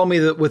 Somebody told me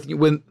that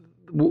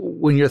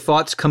when your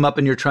thoughts come up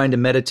and you're trying to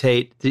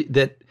meditate,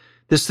 that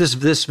this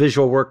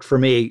visual worked for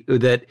me,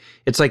 that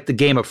it's like the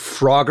game of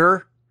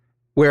Frogger,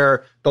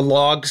 where the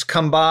logs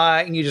come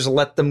by and you just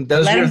let them.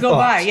 Let them go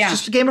by. Yeah, it's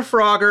just a game of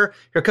Frogger.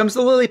 Here comes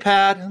the lily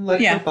pad, and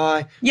let it go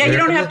by. Yeah, you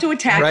don't have to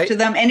attach to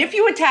them, and if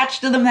you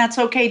attach to them, that's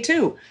okay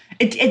too.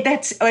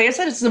 That's like I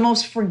said, it's the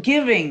most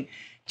forgiving,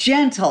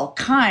 gentle,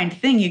 kind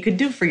thing you could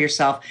do for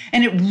yourself.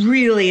 And it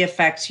really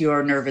affects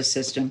your nervous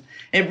system.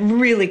 It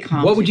really calms you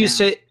down. What would you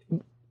say?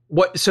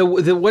 What's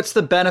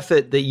the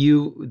benefit that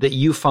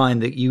you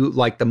find that you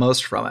like the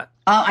most from it?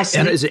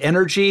 Is it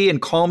energy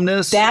and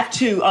calmness? That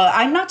too.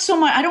 I'm not so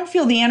much. I don't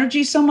feel the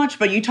energy so much,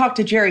 but you talk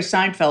to Jerry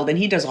Seinfeld and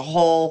he does a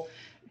whole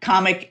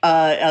comic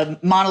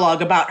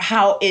monologue about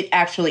how it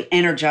actually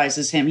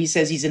energizes him. He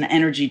says he's an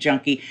energy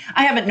junkie.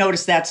 I haven't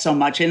noticed that so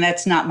much, and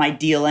that's not my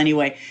deal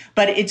anyway.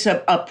 But it's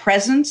a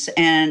presence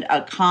and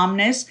a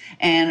calmness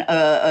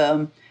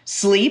and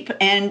sleep,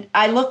 and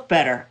I look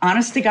better.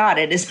 Honest to God,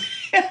 it is.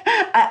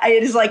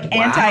 It is like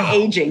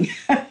anti-aging.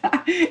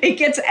 It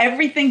gets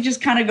everything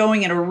just kind of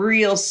going in a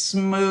real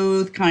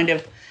smooth kind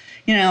of.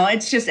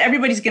 It's just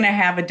everybody's going to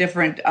have a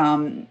different,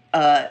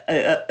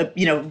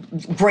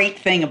 great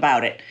thing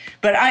about it.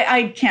 But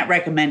I can't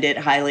recommend it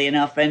highly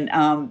enough. And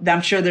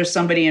I'm sure there's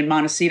somebody in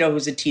Montecito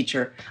who's a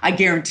teacher. I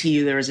guarantee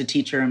you there is a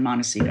teacher in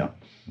Montecito.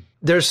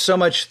 There's so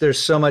much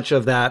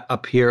of that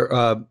up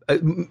here.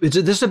 This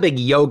is a big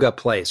yoga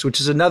place,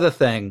 which is another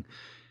thing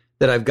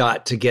that I've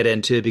got to get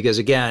into because,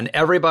 again,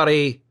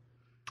 everybody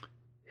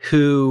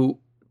who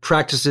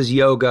practices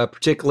yoga,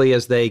 particularly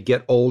as they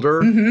get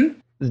older, mm-hmm.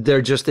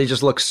 they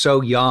just look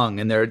so young,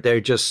 and they're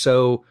just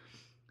so.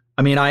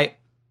 I mean,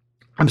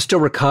 I'm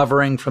still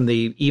recovering from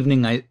the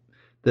evening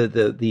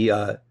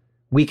the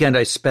weekend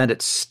I spent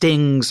at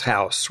Sting's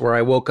house, where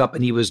I woke up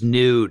and he was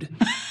nude,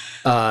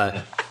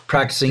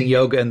 practicing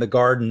yoga in the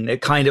garden. I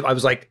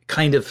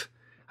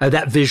have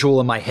that visual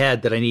in my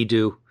head that I need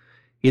to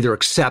either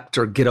accept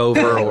or get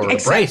over or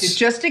embrace.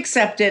 Just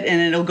accept it,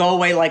 and it'll go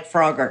away like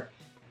Frogger.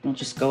 It'll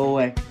just go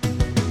away.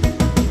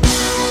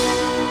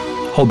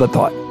 Hold that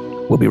thought.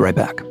 We'll be right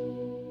back.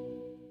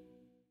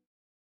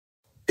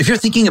 If you're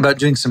thinking about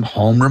doing some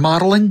home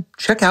remodeling,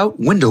 check out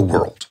Window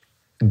World.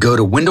 Go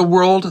to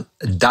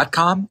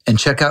windowworld.com and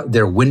check out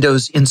their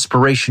Windows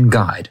Inspiration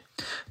Guide.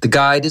 The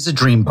guide is a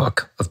dream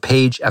book of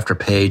page after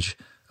page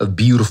of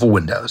beautiful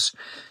windows.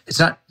 It's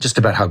not just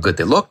about how good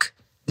they look.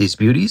 These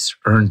beauties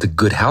earned the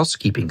Good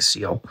Housekeeping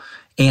seal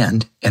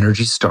and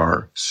Energy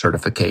Star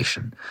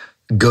certification.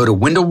 Go to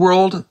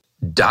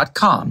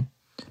windowworld.com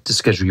to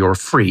schedule your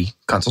free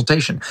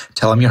consultation.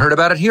 Tell them you heard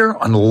about it here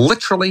on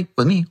Literally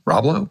with me,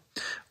 Rob Lowe.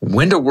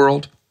 Window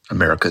World,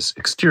 America's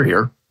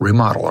exterior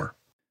remodeler.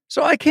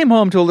 So I came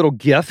home to a little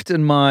gift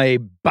in my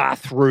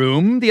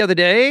bathroom the other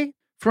day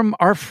from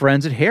our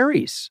friends at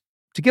Harry's.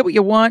 To get what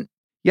you want,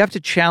 you have to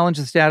challenge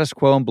the status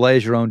quo and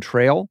blaze your own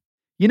trail.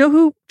 You know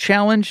who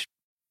challenged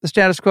the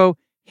status quo?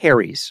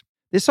 Harry's.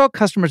 They saw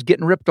customers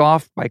getting ripped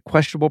off by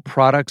questionable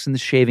products in the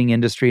shaving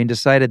industry and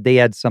decided they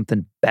had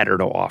something better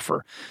to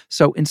offer.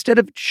 So instead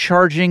of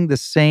charging the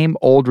same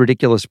old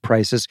ridiculous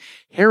prices,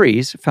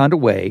 Harry's found a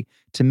way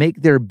to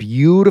make their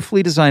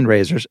beautifully designed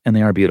razors, and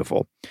they are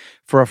beautiful,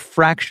 for a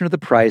fraction of the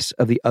price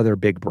of the other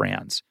big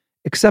brands.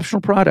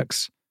 Exceptional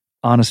products,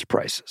 honest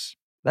prices.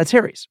 That's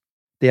Harry's.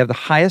 They have the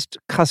highest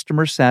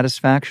customer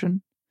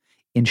satisfaction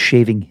in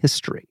shaving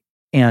history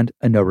and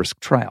a no-risk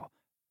trial.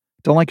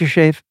 Don't like your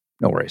shave?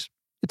 No worries.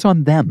 It's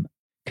on them.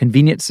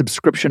 convenient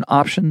subscription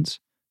options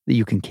that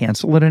you can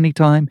cancel at any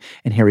time.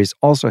 And Harry's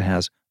also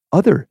has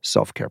other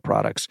self-care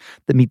products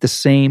that meet the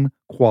same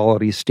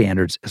quality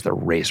standards as their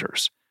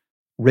razors.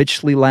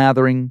 Richly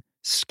lathering,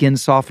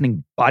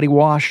 skin-softening body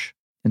wash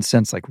in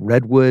scents like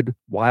redwood,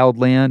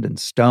 wildland, and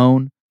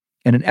stone,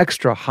 and an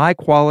extra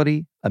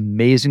high-quality,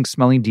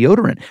 amazing-smelling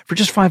deodorant for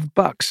just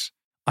 $5.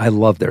 I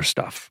love their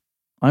stuff.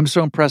 I'm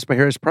so impressed by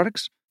Harry's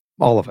products.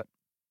 All of it.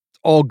 It's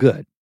all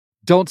good.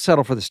 Don't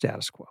settle for the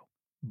status quo.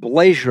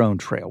 Blaze your own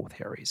trail with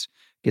Harry's.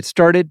 Get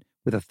started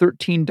with a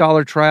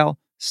 $13 trial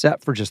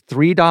set for just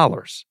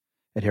 $3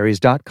 at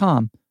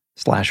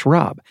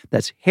harrys.com/Rob.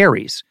 That's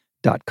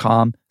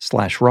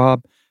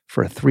harrys.com/Rob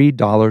for a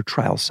 $3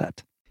 trial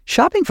set.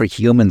 Shopping for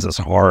humans is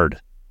hard.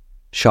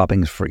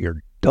 Shopping for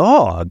your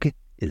dog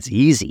is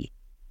easy.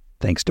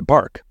 Thanks to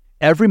Bark.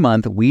 Every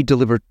month, we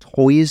deliver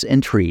toys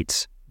and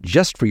treats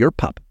just for your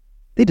pup.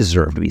 They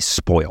deserve to be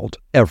spoiled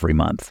every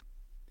month.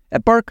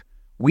 At Bark,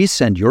 we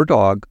send your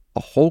dog a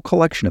whole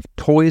collection of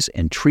toys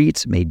and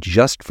treats made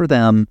just for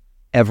them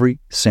every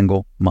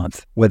single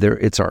month. Whether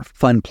it's our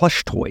fun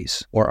plush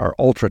toys or our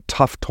ultra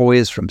tough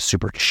toys from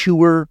Super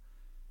Chewer,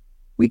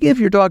 we give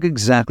your dog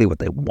exactly what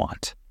they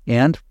want.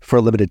 And for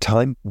a limited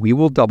time, we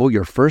will double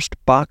your first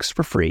box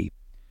for free.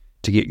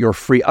 To get your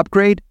free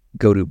upgrade,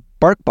 go to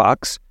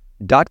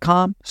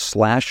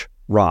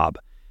barkbox.com/Rob.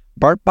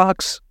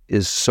 BarkBox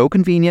is so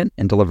convenient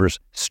and delivers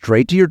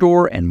straight to your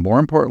door and, more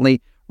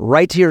importantly,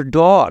 right to your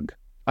dog.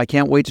 I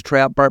can't wait to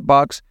try out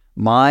BarkBox.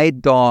 My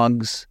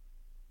dogs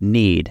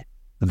need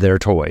their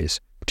toys,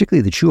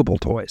 particularly the chewable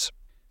toys.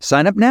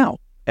 Sign up now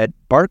at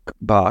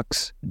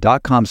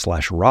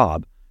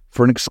barkbox.com/Rob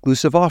for an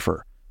exclusive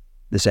offer.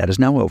 This ad is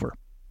now over.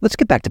 Let's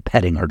get back to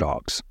petting our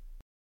dogs.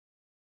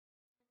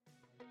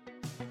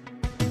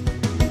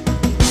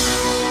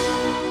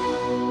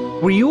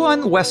 Were you on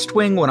the West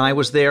Wing when I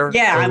was there?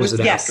 Yeah, I was.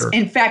 Yes. After?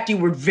 In fact, you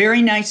were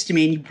very nice to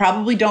me, and you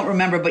probably don't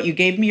remember, but you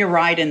gave me a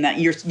ride in that.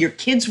 Your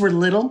kids were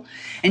little,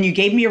 and you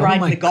gave me a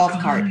ride in the golf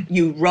cart.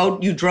 You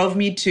drove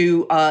me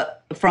to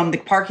from the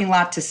parking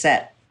lot to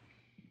set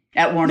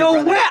at Warner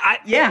Brothers. No way.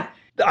 Yeah.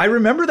 I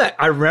remember that.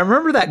 I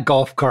remember that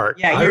golf cart.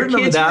 Yeah, your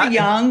kids were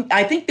young.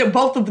 I think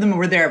both of them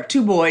were there,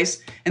 2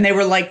 boys, and they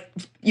were like,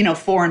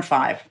 4 and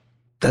 5.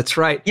 That's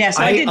right. Yeah,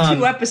 so I did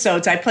 2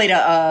 episodes. I played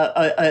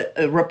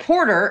a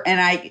reporter,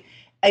 and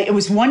it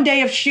was one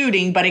day of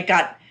shooting, but it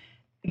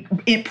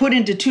put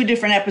into 2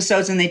 different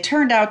episodes, and they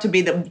turned out to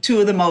be 2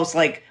 of the most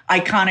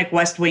iconic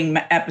West Wing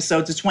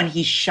episodes. It's when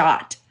he's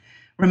shot.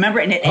 Remember?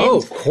 And it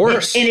ends. Of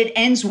course. It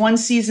ends one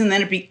season,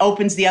 then it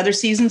opens the other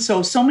season.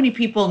 So many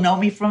people know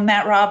me from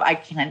that, Rob. I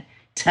can't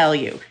tell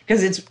you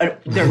because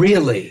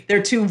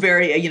they're 2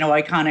 very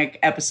iconic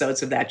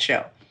episodes of that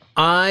show.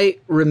 I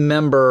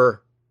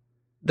remember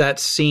that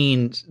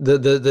scene,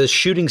 the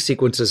shooting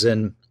sequences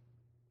in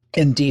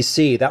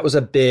DC. That was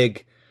a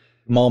big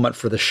moment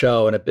for the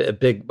show and a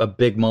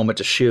big moment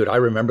to shoot. I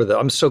remember that.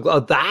 I'm so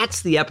glad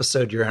that's the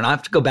episode you're in. I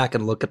have to go back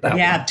and look at that.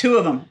 Yeah, one. 2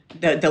 of them.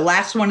 The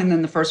last one and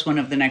then the first one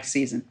of the next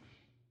season.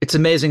 It's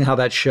amazing how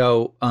that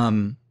show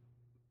what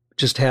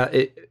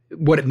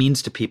it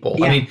means to people.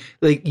 Yeah. I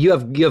mean, you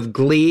have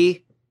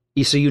Glee,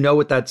 so you know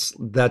what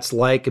that's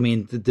like. I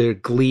mean, the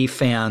Glee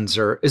fans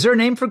is there a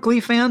name for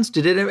Glee fans?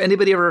 Did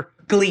anybody ever?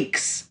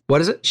 Gleeks.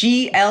 What is it?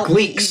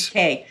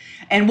 GLEEK.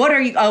 And what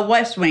are you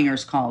West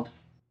Wingers called?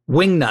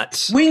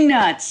 Wingnuts.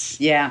 Wingnuts.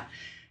 Yeah.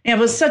 It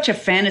was such a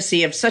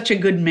fantasy of such a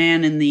good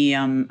man in the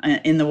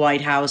White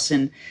House,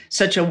 and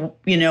such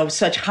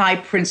high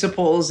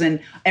principles, and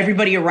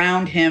everybody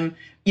around him,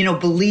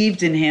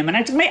 believed in him. And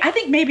I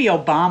think maybe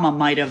Obama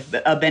might have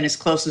been as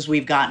close as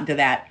we've gotten to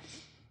that.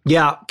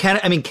 Yeah.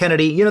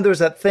 Kennedy, there was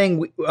that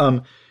thing,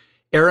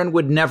 Aaron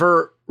would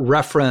never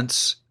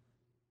reference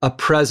a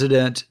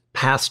president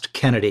past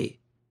Kennedy.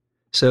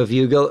 So if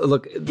you go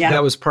look,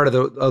 that was part of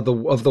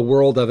the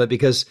world of it,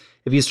 because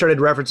if you started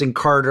referencing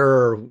Carter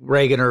or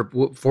Reagan or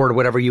Ford or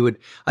whatever,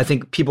 I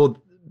think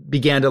people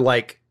began to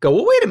go,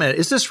 well, wait a minute,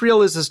 is this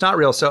real? Is this not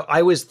real? So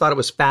I always thought it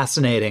was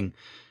fascinating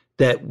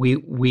that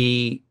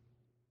we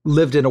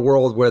lived in a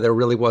world where there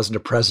really wasn't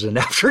a president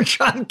after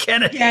John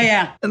Kennedy.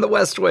 In the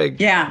West Wing.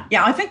 Yeah.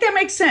 I think that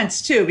makes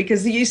sense too,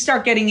 because you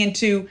start getting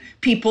into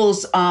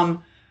people's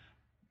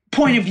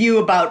point of view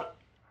about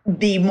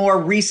the more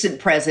recent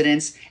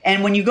presidents.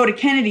 And when you go to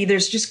Kennedy,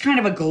 there's just kind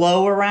of a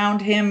glow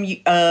around him.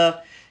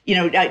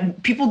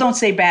 People don't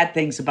say bad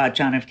things about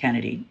John F.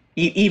 Kennedy,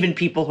 even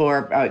people who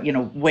are,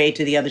 way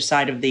to the other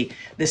side of the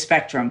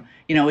spectrum.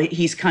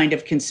 He's kind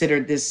of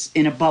considered this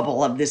in a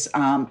bubble of this,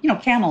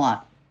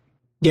 Camelot.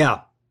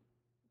 Yeah,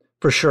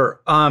 for sure.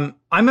 I'm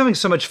having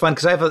so much fun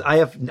because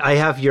I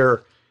have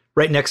your,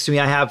 right next to me,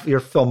 I have your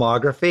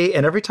filmography.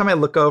 And every time I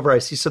look over, I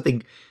see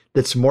something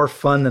that's more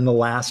fun than the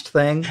last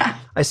thing.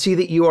 I see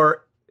that you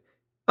are,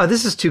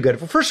 this is too good.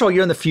 Well, first of all,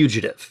 you're in The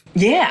Fugitive.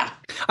 Yeah.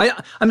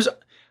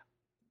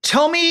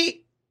 Tell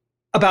me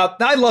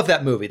about, I love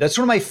that movie. That's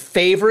one of my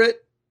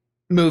favorite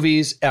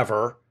movies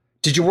ever.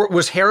 Did you work?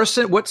 Was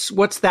Harrison?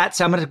 What's that?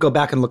 So I'm going to go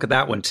back and look at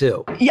that one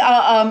too. Yeah,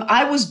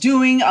 I was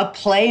doing a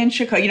play in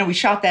Chicago. We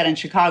shot that in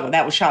Chicago.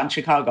 That was shot in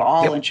Chicago,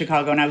 all in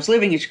Chicago. And I was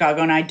living in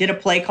Chicago, and I did a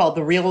play called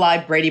The Real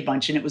Live Brady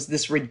Bunch, and it was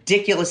this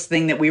ridiculous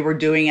thing that we were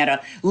doing at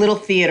a little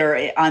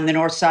theater on the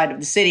north side of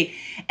the city.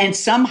 And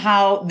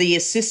somehow the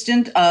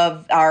assistant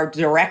of our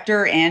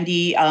director,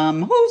 Andy,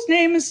 whose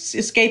name is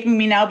escaping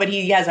me now, but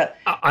he has a...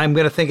 I'm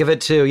going to think of it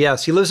too.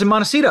 Yes, he lives in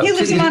Montecito. He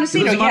lives in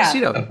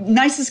Montecito.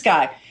 Nicest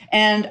guy.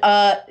 And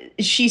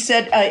she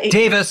said... Andy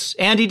Davis.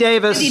 Andy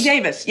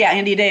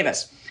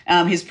Davis.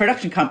 His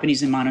production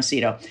company's in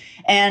Montecito.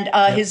 And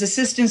his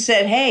assistant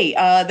said, hey,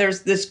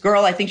 there's this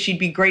girl, I think she'd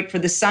be great for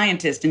this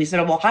scientist. And he said,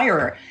 oh, well, hire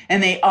her.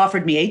 And they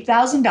offered me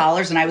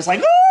 $8,000. And I was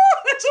like, oh,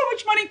 that's so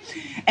much money.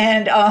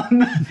 And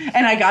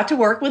I got to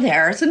work with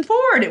Harrison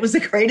Ford. It was the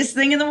greatest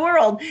thing in the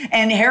world.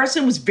 And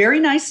Harrison was very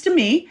nice to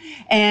me.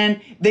 And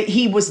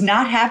he was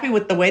not happy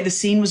with the way the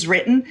scene was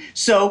written.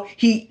 So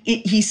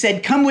he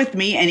said, come with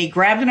me. And he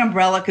grabbed an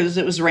umbrella because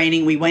it was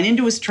raining. We went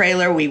into his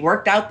trailer. We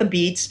worked out the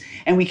beats.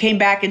 And we came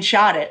back and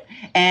shot it.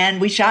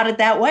 And we shot it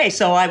that way.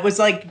 So I was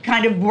like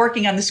kind of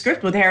working on the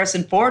script with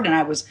Harrison Ford. And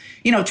I was,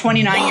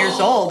 29 years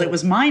old. It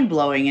was mind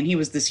blowing. And he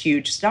was this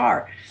huge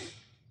star.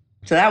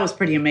 So that was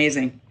pretty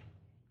amazing.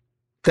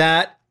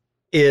 I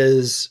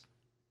was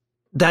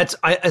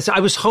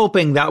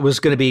hoping that was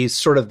going to be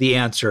sort of the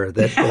answer,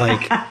 that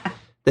like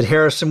that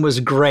Harrison was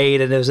great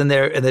and it was in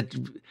there. And that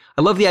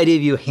I love the idea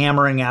of you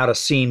hammering out a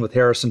scene with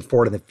Harrison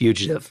Ford in The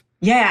Fugitive.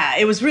 Yeah,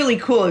 it was really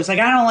cool. It was like,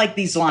 I don't like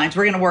these lines.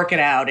 We're going to work it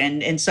out.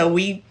 And so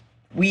we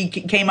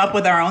came up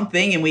with our own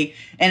thing and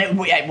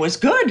it was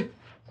good.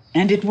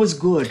 And it was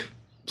good.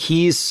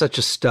 He's such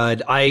a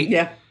stud.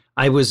 I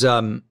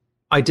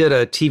did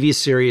a TV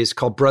series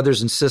called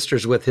Brothers and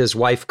Sisters with his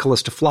wife,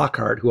 Callista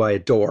Flockhart, who I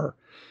adore.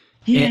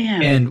 Yeah.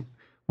 And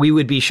we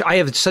would be, I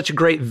have such a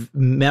great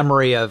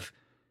memory of,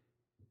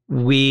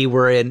 she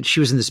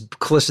was in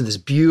this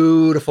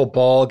beautiful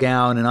ball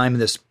gown and I'm in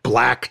this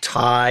black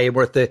tie.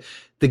 We're at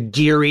the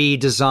Geary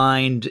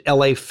designed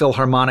LA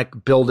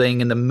Philharmonic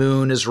building and the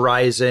moon is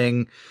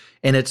rising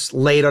and it's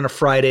late on a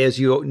Friday. As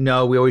you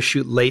know, we always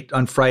shoot late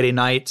on Friday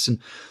nights and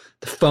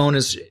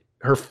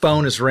her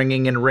phone is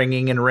ringing and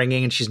ringing and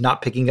ringing and she's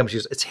not picking up.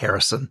 It's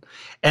Harrison.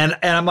 And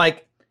I'm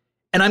like,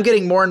 and I'm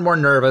getting more and more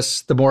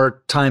nervous the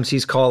more times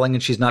he's calling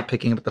and she's not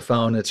picking up the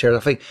phone. And it's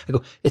Harrison. I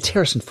go, it's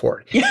Harrison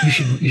Ford.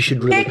 You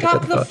should really pick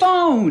up the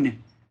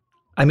phone.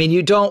 I mean,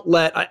 you don't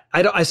let,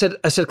 I said,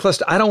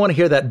 Callista, I don't want to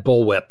hear that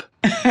bullwhip.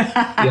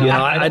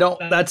 I don't,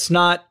 that's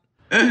not,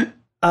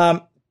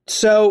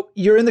 so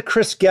you're in the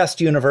Chris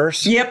Guest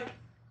universe. Yep.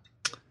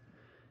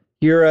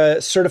 You're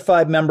a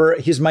certified member.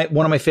 He's one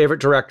of my favorite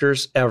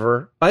directors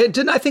ever. I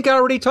think I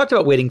already talked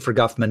about Waiting for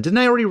Guffman. Didn't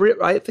I already?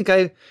 I think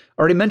I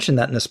already mentioned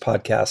that in this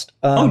podcast.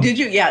 Did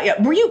you?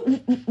 Yeah. Were you?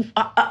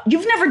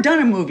 You've never done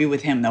a movie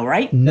with him, though,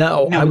 right?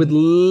 No. I would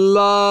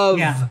love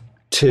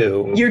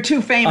to. You're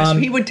too famous.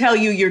 He would tell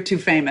you you're too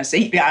famous.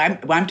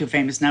 I'm too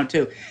famous now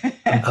too.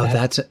 Oh,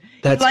 that's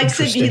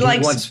interesting. He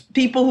likes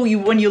people who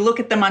when you look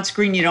at them on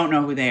screen, you don't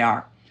know who they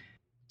are.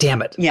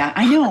 Damn it. Yeah,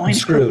 I know. I'm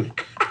screwed.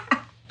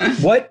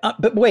 What?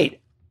 But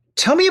wait,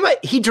 tell me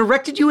about, he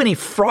directed you in a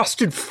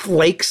Frosted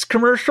Flakes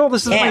commercial?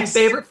 This is my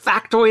favorite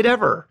factoid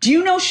ever. Do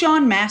you know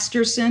Sean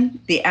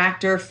Masterson, the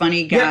actor,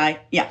 funny guy?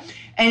 Yeah.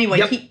 Anyway,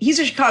 he's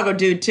a Chicago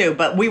dude too,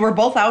 but we were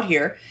both out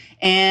here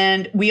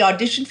and we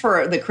auditioned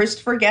for the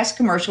Christopher Guest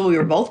commercial. We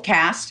were both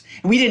cast.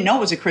 We didn't know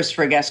it was a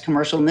Christopher Guest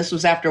commercial, and this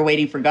was after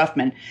Waiting for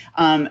Guffman.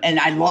 And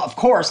I, of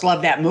course,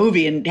 loved that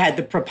movie and had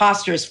the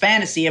preposterous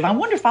fantasy of, I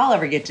wonder if I'll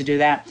ever get to do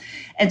that.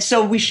 And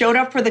so we showed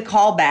up for the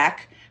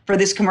callback for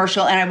this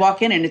commercial, and I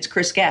walk in and it's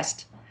Chris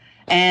Guest.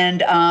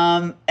 And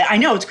I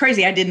know it's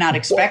crazy. I did not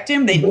expect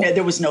him.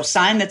 There was no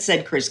sign that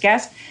said Chris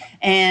Guest.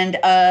 And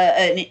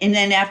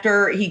then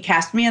after he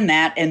cast me in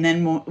that, and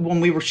then when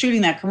we were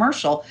shooting that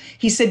commercial,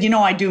 he said,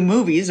 I do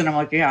movies. And I'm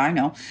like, yeah, I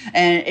know.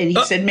 And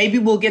he said, maybe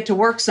we'll get to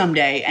work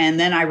someday.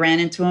 And then I ran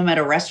into him at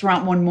a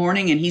restaurant one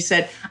morning and he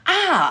said,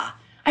 I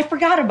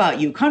forgot about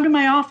you. Come to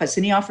my office.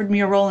 And he offered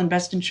me a role in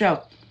Best in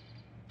Show.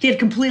 He had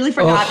completely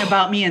forgotten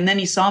about me, and then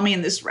he saw me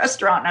in this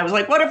restaurant, and I was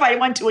like, what if I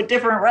went to a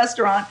different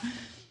restaurant?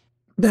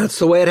 That's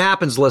the way it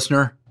happens,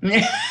 listener.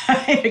 Be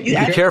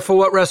careful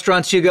what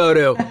restaurants you go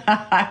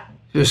to.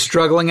 You're a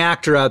struggling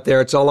actor out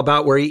there. It's all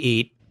about where you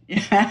eat.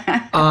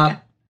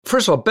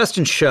 First of all, Best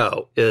in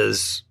Show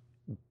is,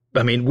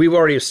 we've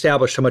already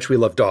established how much we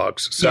love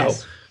dogs. So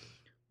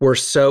we're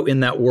so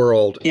in that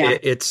world. Yeah.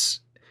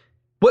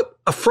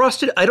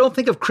 I don't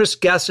think of Chris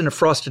Guest in a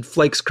Frosted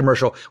Flakes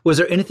commercial. Was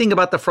there anything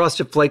about the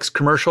Frosted Flakes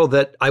commercial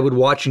that I would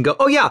watch and go,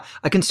 oh yeah,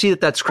 I can see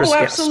that's Chris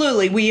Guest?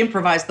 Absolutely. We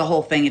improvised the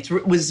whole thing. It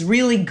was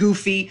really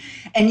goofy.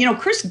 And,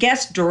 Chris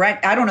Guest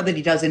I don't know that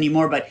he does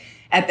anymore, but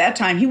at that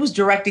time he was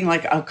directing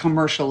like a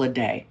commercial a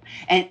day.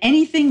 And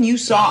anything you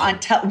saw on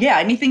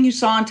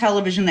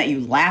television that you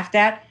laughed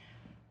at,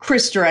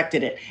 Chris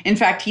directed it. In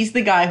fact, he's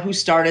the guy who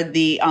started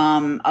the,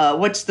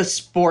 what's the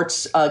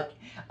sports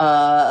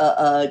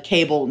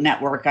cable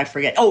network. I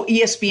forget. Oh,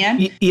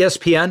 ESPN.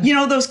 ESPN. You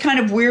know those kind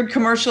of weird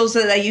commercials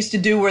that I used to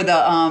do, where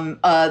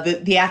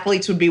the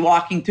athletes would be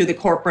walking through the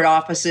corporate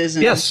offices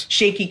and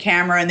shaky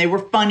camera, and they were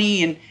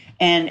funny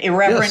and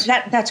irreverent.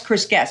 Yes. That's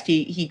Chris Guest.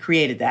 He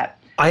created that.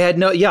 I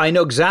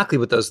know exactly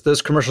what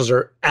those commercials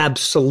are.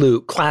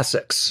 Absolute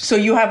classics. So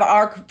you have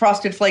our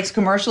Frosted Flakes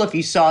commercial. If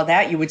you saw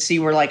that, you would see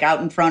we're like out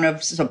in front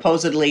of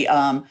supposedly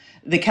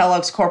the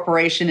Kellogg's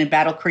Corporation in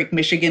Battle Creek,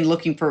 Michigan,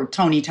 looking for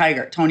Tony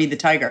the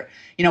Tiger.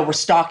 You know, we're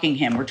stalking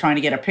him. We're trying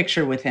to get a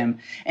picture with him.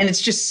 And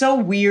it's just so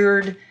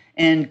weird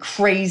and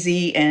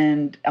crazy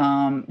and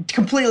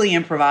completely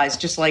improvised,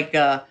 just like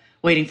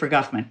Waiting for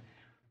Guffman.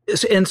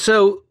 And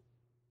so,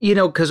 you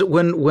know, because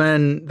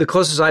when the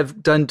closest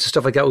I've done to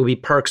stuff like that would be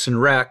Parks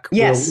and Rec.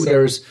 Yes.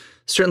 There's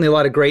certainly a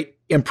lot of great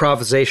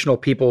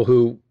improvisational people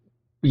who,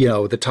 you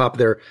know, the top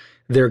of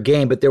their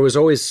game, but there was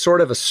always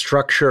sort of a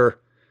structure.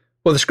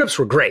 Well, the scripts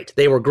were great.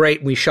 They were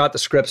great. We shot the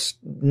scripts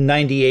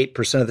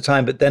 98% of the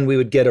time, but then we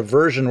would get a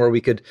version where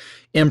we could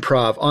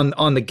improv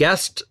on the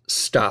guest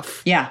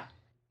stuff. Yeah.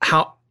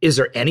 How is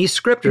there any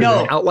script or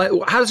no an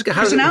outline? How does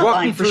it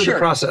walk me through the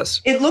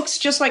process? It looks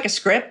just like a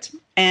script,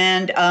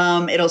 and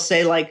it'll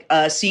say like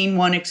scene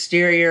 1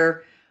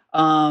 exterior,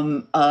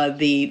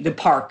 the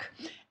park.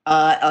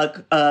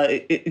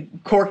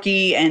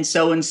 Corky and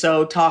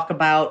so talk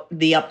about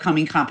the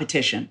upcoming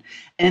competition,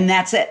 and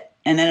that's it.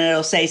 And then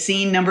it'll say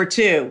scene number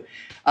 2,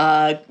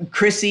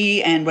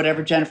 Chrissy and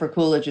whatever Jennifer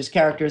Coolidge's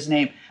character's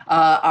name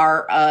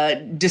are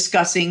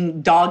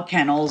discussing dog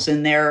kennels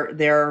and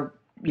their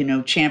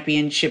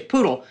championship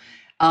poodle.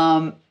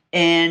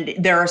 And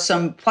there are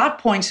some plot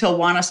points he'll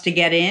want us to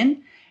get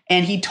in.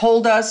 And he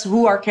told us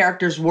who our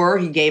characters were.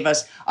 He gave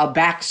us a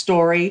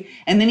backstory.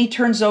 And then he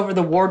turns over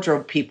the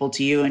wardrobe people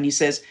to you and he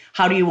says,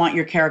 how do you want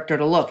your character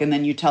to look? And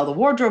then you tell the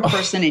wardrobe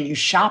person and you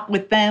shop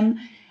with them.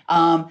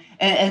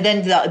 And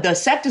then the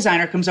set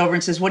designer comes over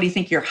and says, what do you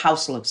think your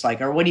house looks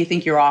like? Or what do you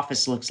think your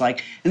office looks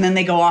like? And then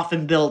they go off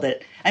and build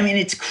it. I mean,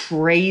 it's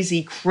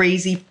crazy,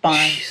 crazy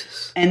fun.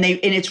 Jesus. And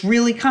it's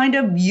really kind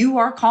of, you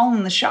are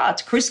calling the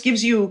shots. Chris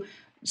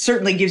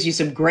certainly gives you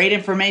some great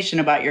information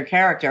about your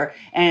character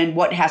and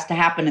what has to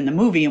happen in the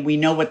movie. And we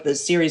know what the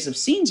series of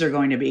scenes are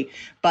going to be,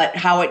 but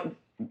how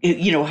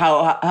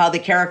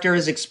the character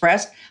is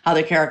expressed, how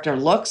the character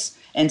looks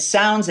and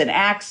sounds and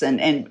acts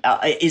and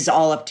is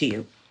all up to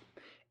you.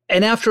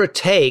 And after a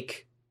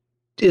take,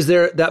 is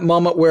there that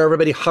moment where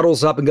everybody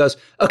huddles up and goes,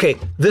 "Okay,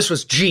 this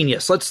was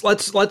genius. Let's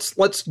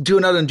do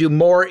another and do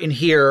more in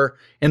here,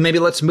 and maybe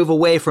let's move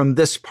away from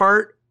this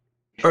part."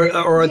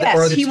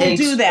 Yes, he will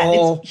do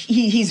that.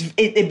 He's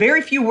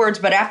very few words,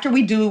 but after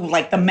we do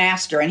like the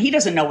master, and he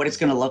doesn't know what it's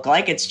going to look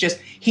like. It's just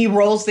he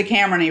rolls the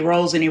camera and he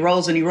rolls and he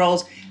rolls and he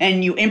rolls,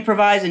 and you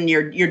improvise and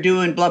you're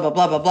doing blah blah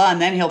blah blah blah,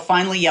 and then he'll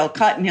finally yell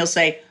cut and he'll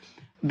say,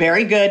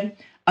 "Very good."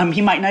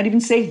 He might not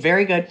even say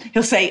very good.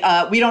 He'll say,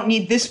 we don't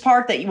need this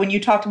part that when you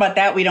talked about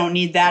that, we don't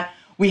need that.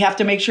 We have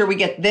to make sure we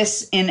get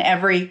this in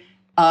every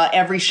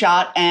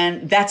shot.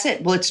 And that's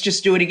it. Well, let's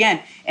just do it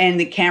again. And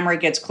the camera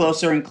gets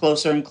closer and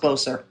closer and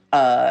closer.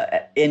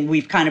 And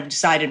we've kind of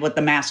decided what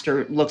the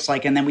master looks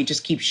like. And then we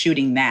just keep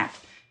shooting that.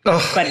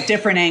 Ugh. But at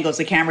different angles,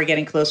 the camera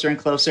getting closer and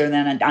closer. And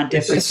then on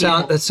different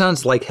That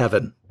sounds like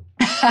heaven.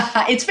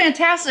 It's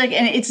fantastic.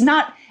 And it's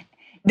not...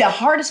 The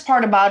hardest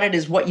part about it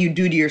is what you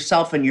do to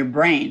yourself and your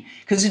brain,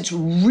 because it's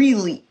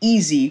really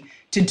easy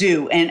to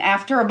do. And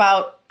after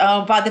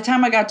by the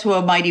time I got to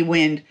A Mighty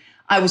Wind,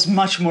 I was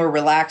much more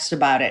relaxed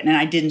about it. And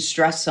I didn't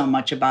stress so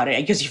much about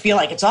it because you feel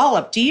like it's all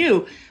up to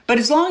you. But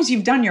as long as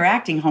you've done your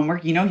acting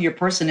homework, you know who your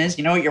person is,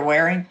 you know what you're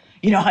wearing,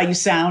 you know how you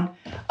sound,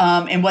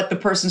 and what the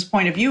person's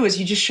point of view is,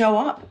 you just show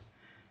up.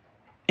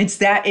 It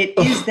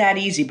is that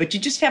easy, but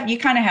you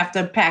kind of have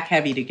to pack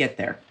heavy to get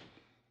there.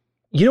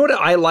 You know what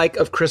I like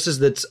of Chris's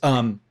that's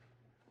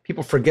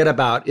people forget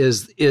about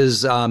is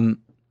I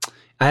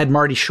had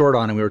Marty Short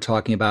on and we were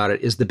talking about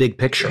it, is the big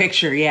picture.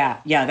 Yeah,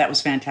 that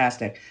was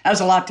fantastic. That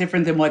was a lot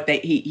different than what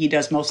he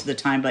does most of the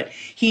time, but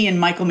he and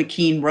Michael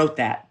McKean wrote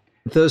that.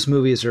 Those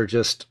movies are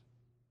just,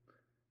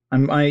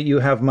 I'm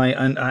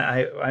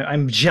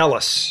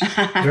jealous,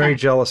 very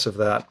jealous of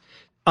that.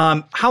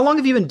 How long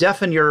have you been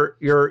deaf in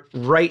your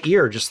right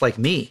ear, just like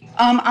me?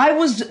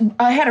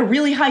 I had a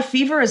really high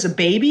fever as a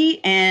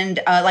baby and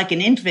like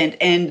an infant,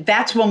 and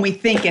that's when we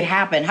think it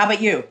happened. How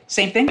about you?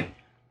 Same thing?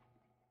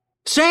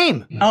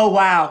 Same. Oh,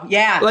 wow.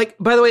 Yeah. Like,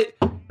 by the way,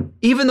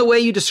 even the way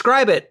you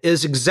describe it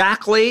is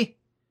exactly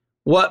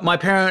what my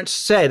parents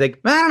say. They,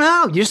 I don't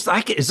know, it's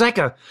like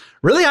a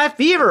really high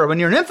fever when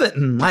you're an infant,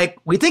 and like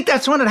we think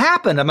that's when it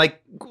happened. I'm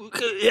like,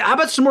 how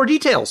about some more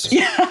details?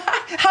 Yeah.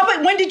 How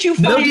about when did you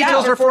find out? No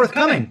details are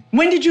forthcoming.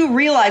 When did you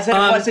realize that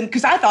it wasn't?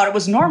 Because I thought it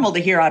was normal to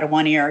hear out of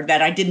one ear,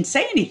 that I didn't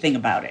say anything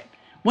about it.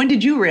 When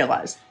did you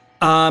realize?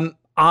 My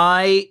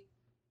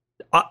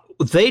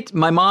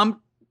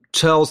mom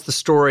tells the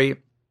story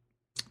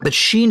that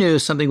she knew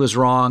something was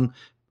wrong.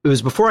 It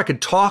was before I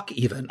could talk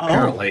even,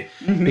 apparently,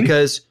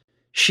 because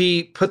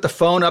she put the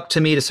phone up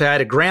to me to say I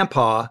had a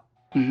grandpa,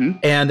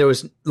 and there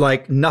was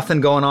like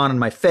nothing going on in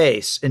my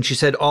face. And she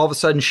said all of a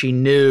sudden she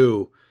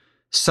knew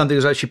something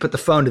was right. She put the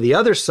phone to the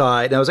other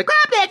side, and I was like,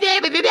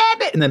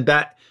 and then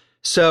back.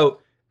 So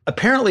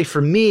apparently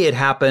for me, it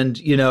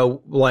happened,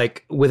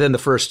 like within the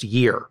first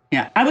year.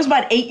 Yeah. I was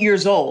about 8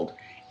 years old.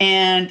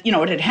 And,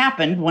 it had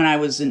happened when I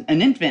was an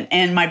infant.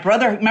 And my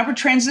brother, remember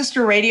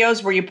transistor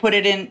radios where you put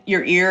it in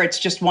your ear? It's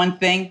just one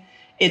thing.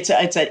 It's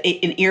an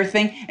ear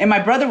thing. And my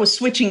brother was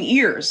switching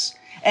ears.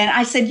 And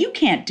I said, you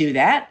can't do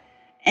that.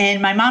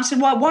 And my mom said,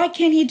 well, why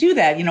can't he do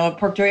that?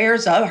 Perked her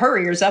ears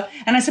up.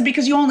 And I said,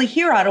 because you only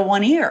hear out of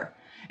one ear.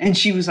 And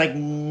she was like,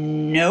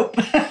 nope.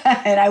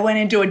 And I went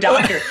into a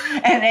doctor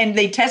and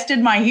they tested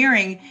my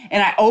hearing.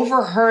 And I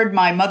overheard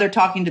my mother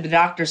talking to the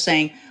doctor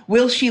saying,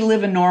 will she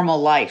live a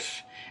normal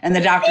life? And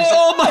the doctor said,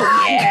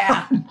 oh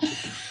yeah.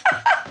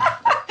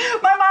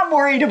 My mom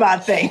worried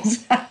about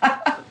things.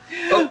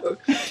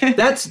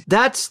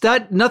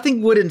 That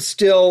nothing would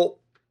instill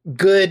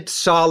good,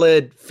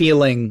 solid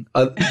feeling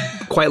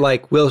quite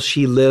like, will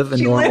she live a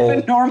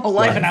normal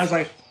life? And I was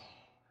like,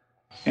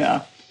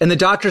 yeah. And the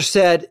doctor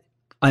said,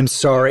 I'm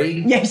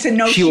sorry. Yeah, he said,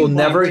 no, she will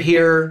never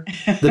hear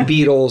the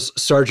Beatles,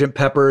 Sgt.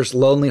 Pepper's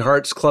Lonely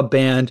Hearts Club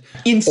Band,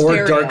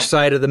 or Dark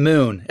Side of the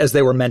Moon as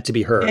they were meant to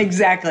be heard.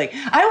 Exactly.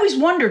 I always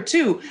wonder,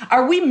 too,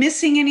 are we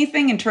missing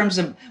anything in terms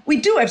of, we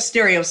do have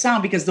stereo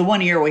sound because the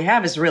one ear we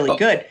have is really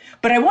good,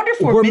 but I wonder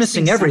if we're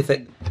missing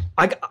everything.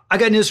 I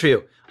got news for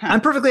you.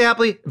 I'm perfectly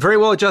happy, very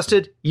well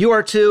adjusted. You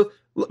are too,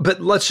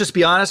 but let's just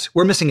be honest,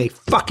 we're missing a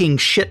fucking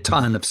shit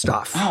ton of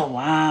stuff. Oh,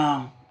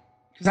 wow.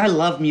 Because I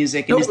love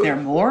music, and is there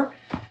more?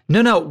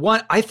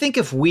 No. I think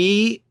if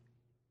one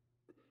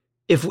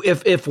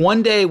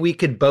day we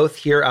could both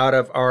hear out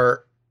of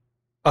our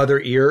other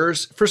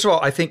ears, first of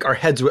all, I think our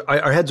heads would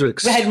explode.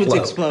 The head would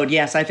explode.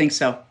 Yes, I think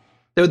so.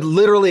 They would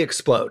literally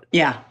explode.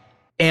 Yeah.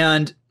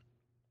 And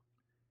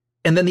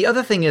then the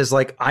other thing is,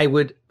 like, I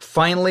would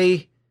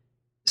finally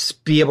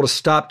be able to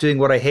stop doing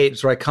what I hate.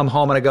 So I come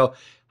home and I go,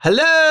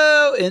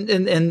 hello,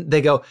 and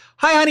they go,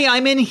 hi, honey,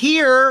 I'm in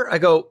here. I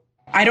go,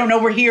 I don't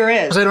know where here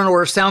is. Because I don't know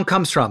where sound's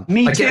comes from.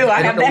 Me too.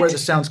 I don't know where the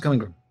sound's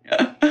coming from.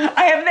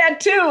 I have that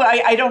too.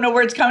 I don't know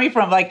where it's coming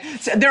from. Like,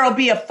 so there'll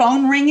be a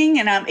phone ringing,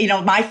 and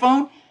my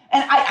phone,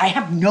 and I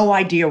have no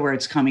idea where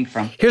it's coming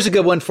from. Here's a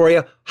good one for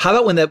you. How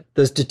about when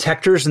those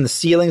detectors in the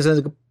ceilings and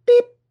they go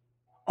beep?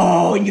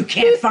 Oh, and you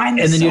can't find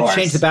the source. And then you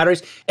change the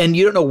batteries, and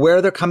you don't know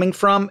where they're coming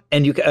from,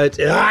 and you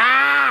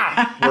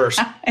worse.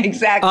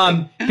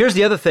 Exactly. Here's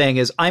the other thing: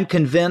 is I'm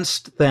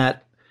convinced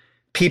that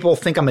people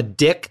think I'm a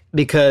dick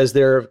because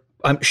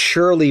I'm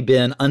surely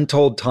been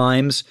untold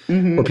times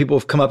where people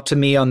have come up to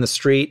me on the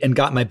street and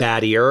got my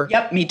bad ear.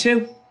 Yep, me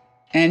too.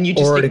 And you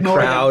just or ignore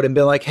at a crowd them. and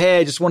been like, hey,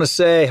 I just want to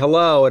say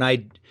hello. And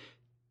I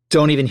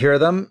don't even hear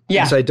them.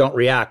 Yeah. So I don't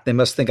react. They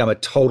must think I'm a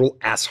total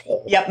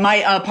asshole. Yep,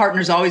 my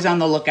partner's always on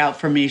the lookout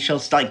for me. She'll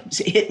like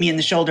hit me in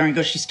the shoulder and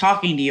go, she's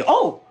talking to you.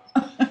 Oh.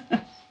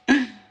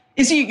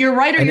 Is he your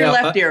right or your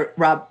left ear,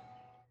 Rob?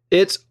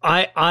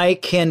 I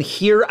can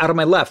hear out of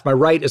my left. My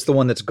right is the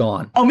one that's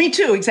gone. Oh, me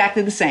too.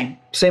 Exactly the same.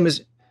 Same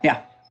as...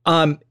 Yeah.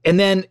 And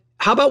then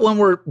how about when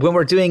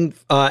we're doing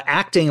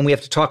acting and we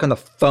have to talk on the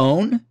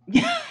phone?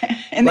 Yeah.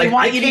 And they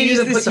want you to use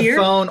this ear? I can't even put the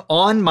phone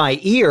on my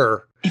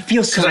ear. It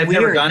feels so weird. Because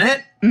I've never done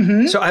it.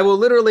 Mm-hmm. So I will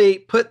literally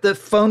put the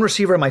phone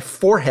receiver on my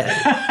forehead.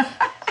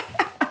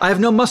 I have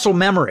no muscle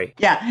memory.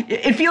 Yeah.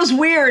 It feels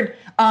weird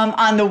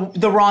on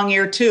the wrong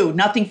ear too.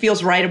 Nothing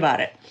feels right about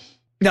it.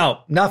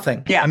 No,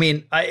 nothing. Yeah. I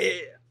mean,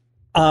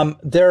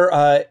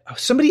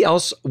 somebody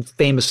else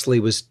famously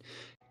was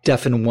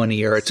deaf in one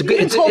ear. It's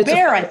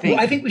Colbert, I think.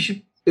 I think we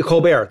should.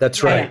 Colbert,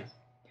 that's right. Yeah.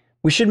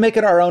 We should make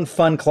it our own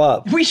fun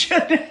club. We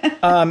should.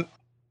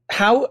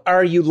 How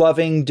are you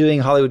loving doing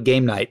Hollywood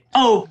Game Night?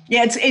 Oh,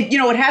 yeah.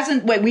 It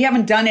hasn't, we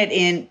haven't done it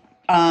in,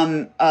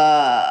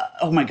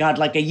 oh my God,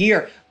 like a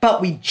year.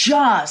 But we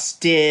just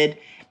did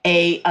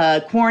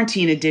a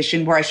quarantine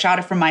edition where I shot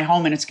it from my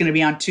home, and it's going to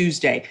be on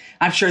Tuesday.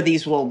 I'm sure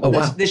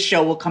this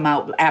show will come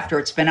out after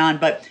it's been on.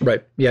 But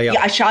right. Yeah.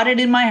 I shot it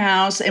in my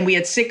house, and we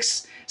had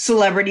 6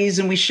 celebrities,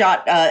 and we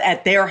shot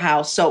at their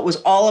house. So it was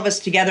all of us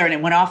together, and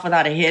it went off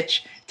without a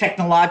hitch.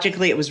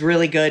 Technologically, it was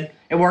really good.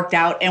 It worked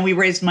out, and we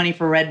raised money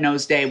for Red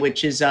Nose Day,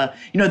 which is that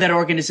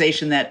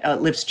organization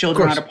that lifts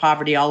children out of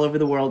poverty all over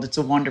the world. It's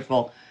a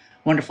wonderful,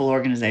 wonderful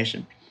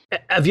organization.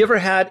 Have you ever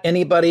had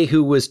anybody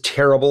who was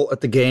terrible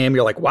at the game?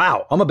 You're like,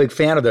 wow, I'm a big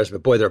fan of theirs,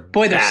 but they're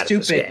bad stupid. At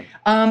this game.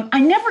 I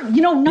never,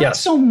 not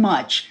so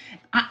much.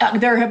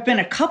 There have been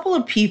a couple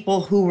of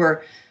people who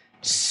were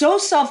so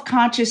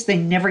self-conscious they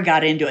never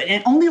got into it,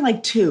 and only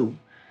like 2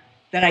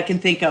 that I can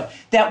think of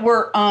that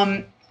were,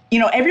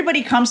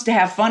 everybody comes to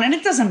have fun, and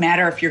it doesn't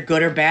matter if you're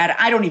good or bad.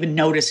 I don't even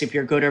notice if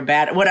you're good or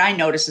bad. What I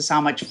notice is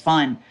how much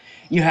fun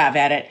you have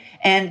at it.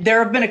 And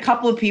there have been a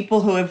couple of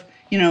people who have,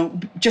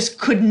 just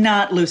could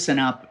not loosen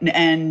up,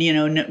 and,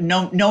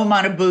 no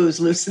amount of booze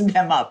loosened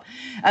them up.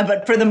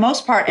 But for the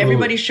most part,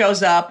 everybody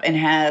shows up and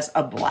has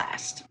a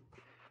blast.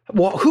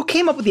 Well, who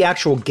came up with the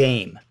actual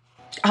game?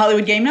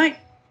 Hollywood Game Night?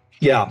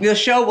 Yeah. The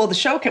show was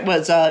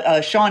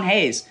Sean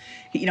Hayes.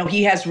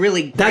 He has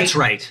really great... That's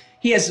right.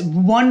 He has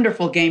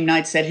wonderful game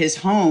nights at his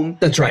home.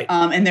 That's right.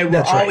 And they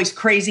were always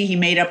crazy. He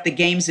made up the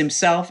games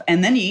himself.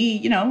 And then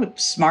he,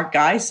 smart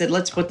guy, said,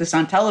 let's put this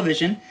on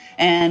television.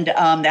 And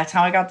that's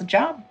how I got the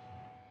job.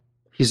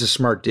 He's a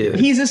smart dude.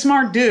 He's a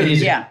smart dude,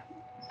 yeah.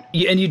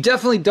 And you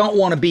definitely don't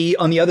want to be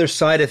on the other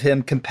side of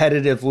him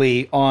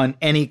competitively on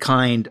any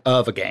kind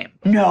of a game.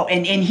 No,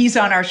 and he's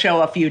on our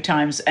show a few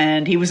times.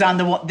 And he was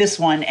on this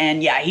one.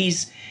 And yeah,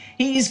 he's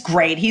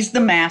great. He's the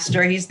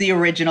master. He's the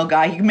original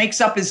guy. He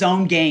makes up his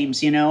own games.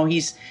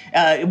 He's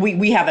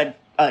we have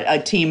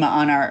a team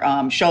on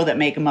our show that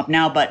make him up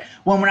now. But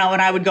when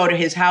I would go to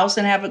his house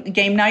and have a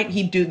game night,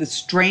 he'd do the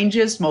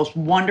strangest, most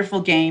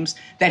wonderful games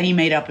that he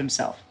made up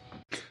himself.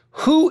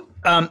 Who,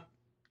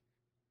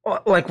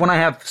 like when I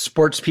have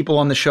sports people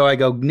on the show, I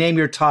go, name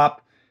your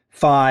top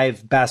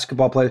 5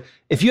 basketball players.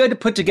 If you had to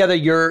put together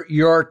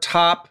your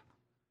top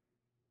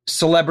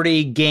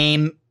celebrity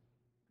game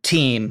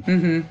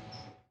team,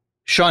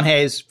 Sean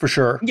Hayes, for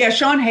sure. Yeah,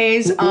 Sean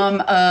Hayes.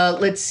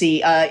 Let's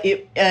see.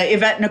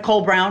 Yvette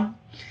Nicole Brown.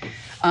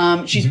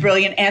 She's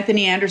brilliant.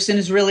 Anthony Anderson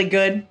is really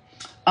good.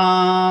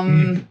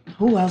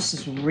 Who else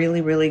is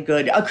really, really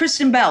good?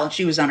 Kristen Bell.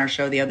 She was on our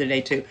show the other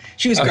day, too.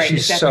 She was great.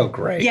 She's so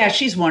great. Yeah,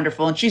 she's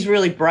wonderful. And she's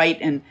really bright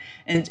and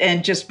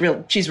just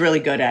real. She's really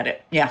good at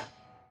it. Yeah.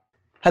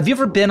 Have you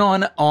ever been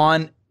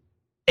on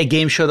a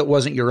game show that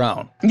wasn't your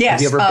own? Yes.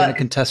 Have you ever been a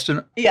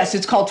contestant? Yes,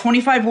 it's called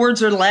 25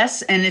 Words or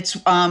Less, and it's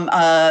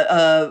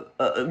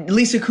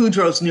Lisa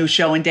Kudrow's new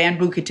show, and Dan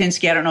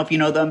Bukatinsky, I don't know if you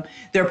know them.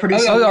 They're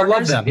producing I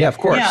love them. Yeah, of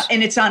course. Yeah,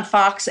 and it's on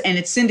Fox, and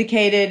it's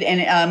syndicated,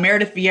 and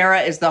Meredith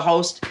Vieira is the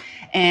host,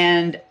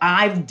 and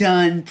I've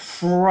done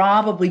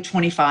probably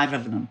 25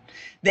 of them.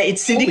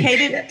 It's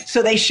syndicated,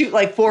 so they shoot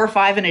like 4 or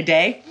 5 in a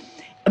day,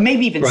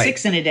 maybe even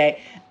 6 in a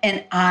day,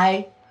 and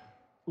I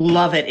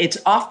love it. It's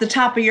off the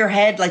top of your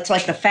head. It's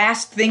like the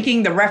fast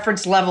thinking. The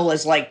reference level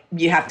is like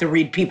you have to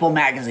read People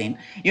magazine.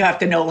 You have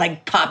to know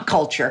like pop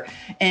culture.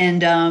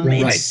 And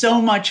it's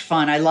so much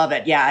fun. I love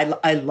it. Yeah,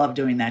 I love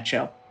doing that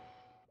show.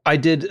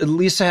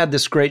 Lisa had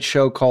this great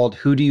show called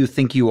Who Do You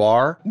Think You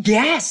Are?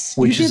 Yes,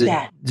 which you is did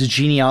that. The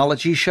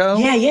genealogy show.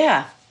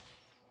 Yeah.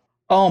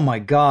 Oh my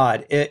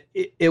God.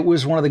 It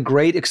was one of the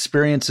great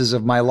experiences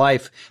of my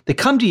life. They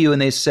come to you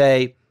and they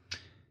say,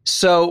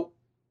 so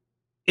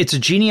it's a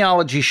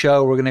genealogy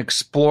show. We're going to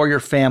explore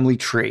your family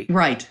tree.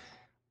 Right.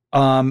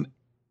 And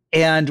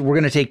we're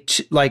going to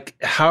take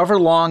however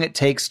long it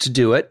takes to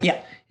do it.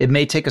 Yeah. It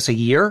may take us a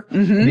year.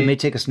 It may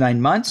take us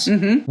 9 months.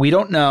 We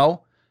don't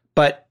know.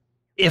 But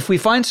if we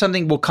find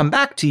something, we'll come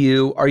back to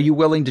you. Are you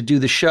willing to do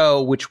the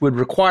show, which would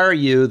require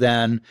you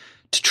then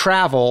to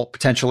travel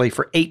potentially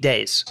for 8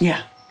 days?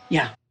 Yeah.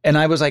 And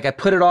I was like, I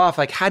put it off.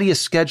 Like, how do you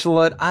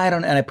schedule it? I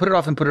don't know. And I put it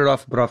off and put it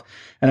off and put it off.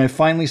 And I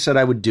finally said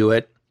I would do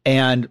it.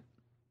 And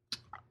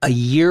a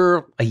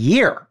year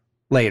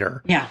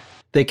later,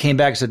 they came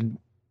back and said,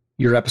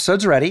 your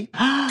episode's ready.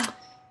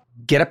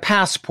 Get a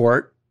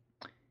passport,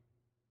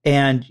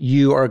 and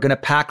you are going to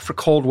pack for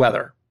cold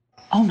weather.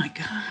 Oh, my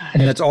God.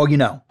 And that's all you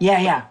know.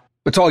 Yeah.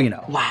 That's all you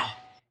know. Wow.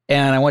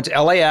 And I went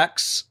to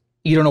LAX.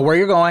 You don't know where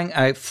you're going.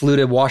 I flew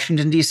to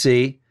Washington,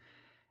 D.C.,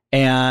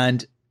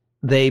 and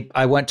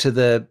I went to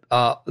the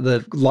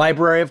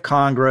Library of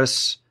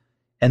Congress,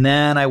 and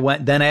then I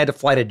had to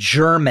fly to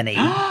Germany.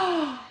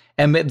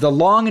 And the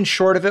long and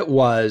short of it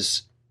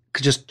was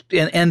just,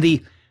 and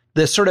the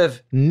sort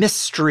of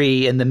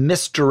mystery and the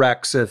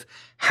misdirects of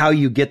how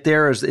you get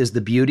there is the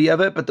beauty of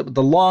it. But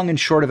the long and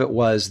short of it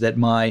was that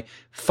my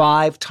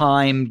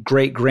 5-time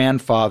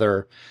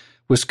great-grandfather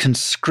was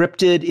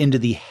conscripted into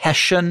the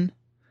Hessian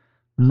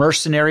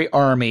mercenary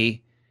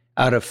army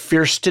out of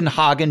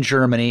Fürstenhagen,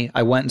 Germany.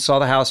 I went and saw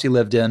the house he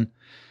lived in.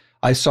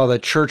 I saw the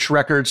church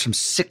records from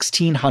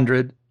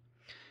 1600.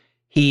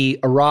 He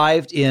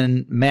arrived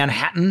in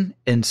Manhattan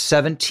in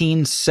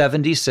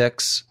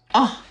 1776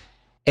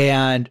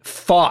 and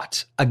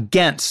fought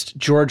against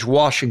George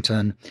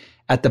Washington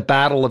at the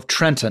Battle of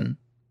Trenton,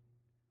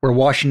 where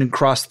Washington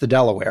crossed the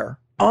Delaware.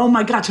 Oh,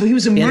 my God. So he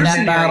was a mercenary.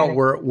 In that battle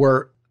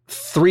were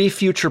 3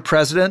 future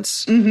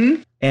presidents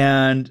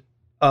and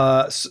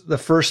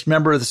the first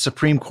member of the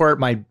Supreme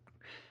Court, my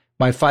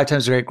 5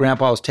 times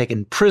great-grandpa, was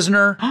taken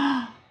prisoner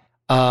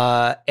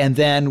and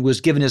then was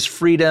given his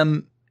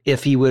freedom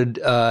if he would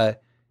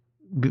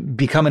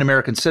become an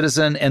American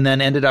citizen, and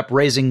then ended up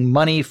raising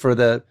money for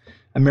the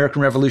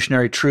American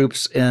Revolutionary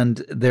troops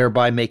and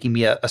thereby making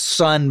me a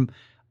son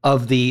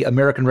of the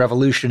American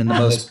Revolution in the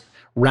most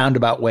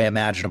roundabout way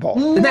imaginable.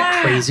 Isn't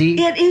that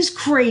crazy? It is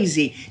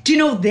crazy. Do you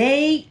know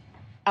they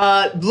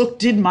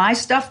did my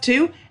stuff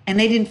too, and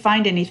they didn't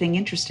find anything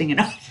interesting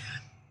enough.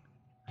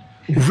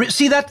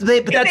 See, that's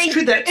true.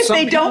 That if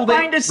they don't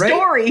find a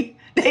story,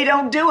 They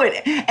don't do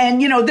it.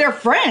 And, they're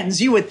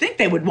friends. You would think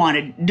they would want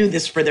to do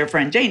this for their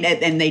friend Jane,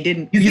 and they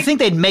didn't. You think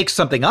they'd make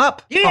something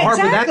up? Yeah, How hard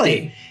exactly.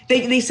 would that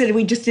be? They said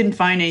we just didn't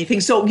find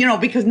anything. So,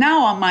 because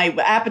now my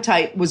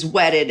appetite was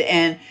whetted.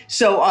 And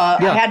so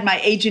I had my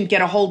agent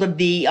get a hold of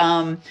the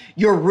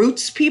Your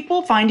Roots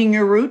people, Finding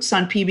Your Roots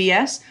on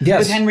PBS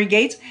with Henry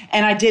Gates.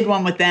 And I did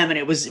one with them, and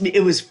it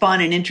was fun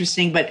and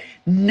interesting, but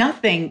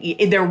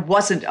there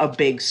wasn't a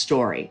big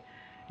story.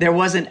 There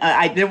wasn't,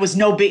 there was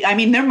no big,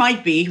 there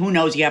might be, who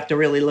knows, you have to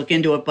really look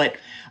into it, but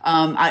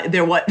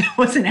there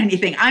wasn't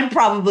anything. I'm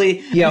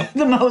probably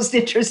the most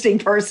interesting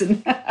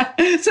person.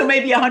 So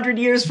maybe 100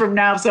 years from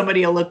now,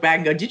 somebody will look back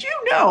and go, did you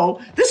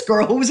know this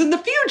girl who was in The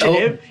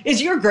Fugitive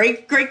is your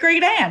great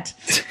aunt?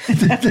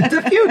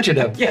 The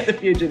Fugitive. Yeah, The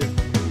Fugitive.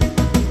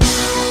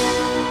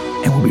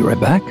 And we'll be right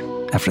back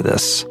after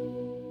this.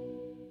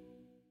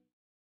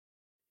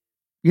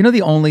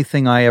 The only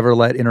thing I ever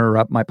let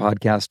interrupt my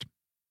podcast?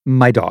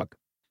 My dog.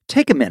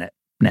 Take a minute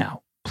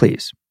now,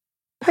 please.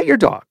 Pet your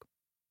dog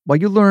while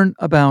you learn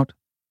about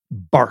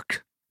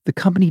Bark, the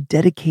company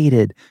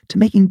dedicated to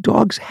making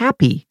dogs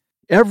happy.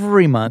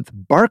 Every month,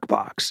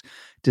 BarkBox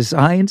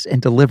designs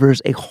and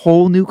delivers a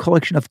whole new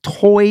collection of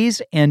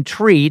toys and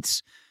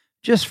treats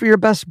just for your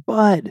best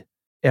bud.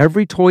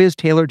 Every toy is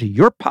tailored to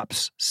your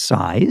pup's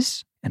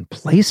size and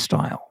play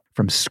style.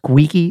 From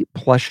squeaky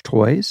plush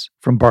toys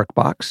from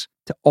BarkBox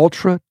to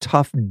ultra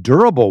tough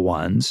durable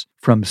ones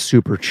from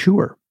Super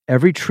Chewer.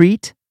 Every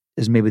treat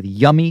is made with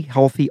yummy,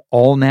 healthy,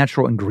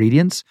 all-natural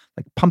ingredients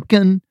like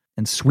pumpkin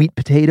and sweet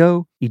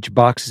potato. Each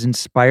box is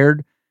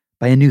inspired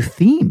by a new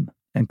theme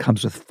and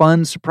comes with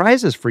fun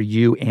surprises for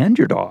you and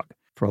your dog.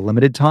 For a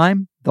limited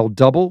time, they'll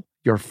double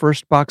your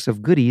first box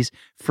of goodies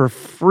for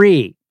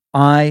free.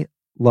 I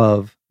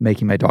love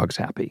making my dogs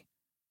happy.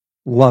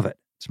 Love it.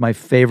 It's my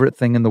favorite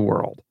thing in the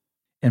world.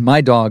 And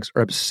my dogs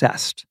are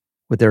obsessed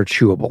with their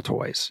chewable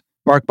toys.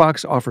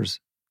 BarkBox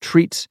offers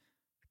treats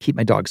that keep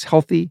my dogs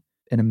healthy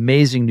and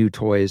amazing new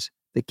toys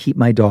that keep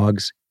my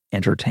dogs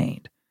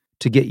entertained.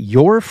 To get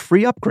your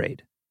free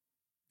upgrade,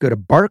 go to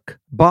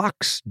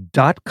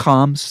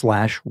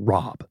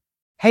barkbox.com/Rob.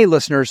 Hey,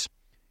 listeners,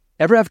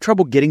 ever have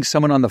trouble getting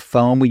someone on the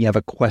phone when you have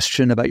a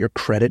question about your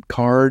credit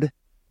card?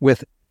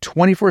 With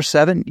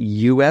 24/7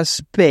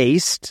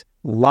 U.S.-based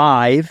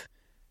live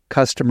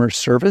customer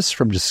service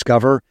from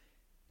Discover,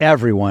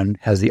 everyone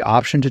has the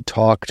option to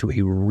talk to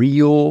a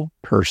real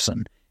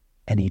person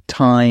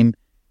anytime,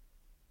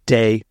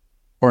 day,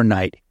 or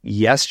night.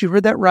 Yes, you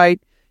heard that right.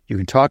 You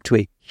can talk to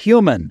a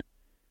human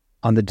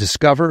on the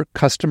Discover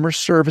customer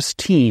service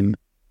team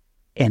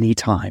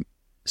anytime.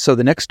 So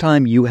the next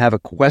time you have a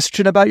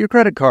question about your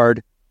credit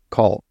card,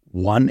 call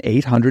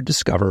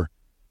 1-800-DISCOVER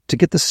to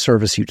get the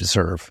service you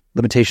deserve.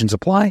 Limitations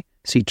apply.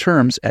 See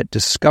terms at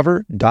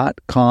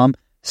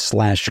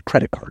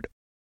discover.com/credit card.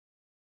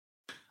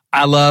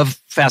 I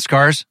love fast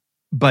cars,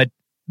 but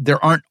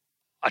there aren't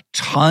a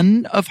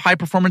ton of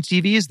high-performance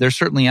EVs. They're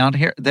certainly out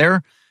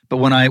there. But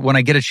when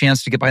I get a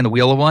chance to get behind the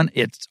wheel of one,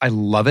 I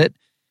love it.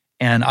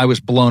 And I was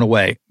blown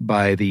away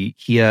by the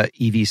Kia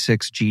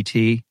EV6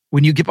 GT.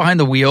 When you get behind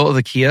the wheel of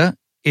the Kia,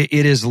 it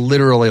is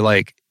literally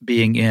like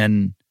being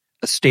in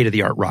a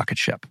state-of-the-art rocket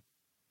ship,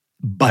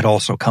 but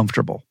also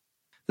comfortable.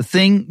 The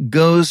thing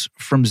goes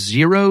from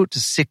 0 to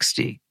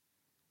 60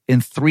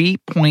 in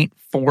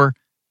 3.4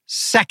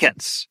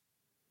 seconds.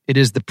 It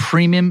is the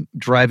premium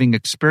driving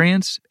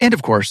experience. And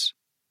of course,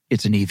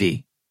 it's an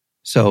EV.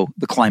 So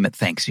the climate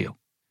thanks you.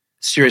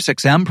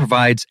 SiriusXM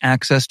provides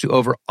access to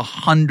over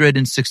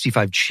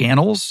 165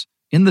 channels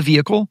in the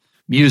vehicle: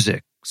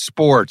 music,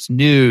 sports,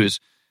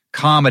 news,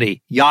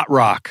 comedy, yacht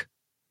rock.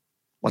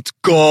 Let's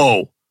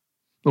go.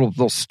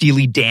 Little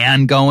Steely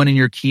Dan going in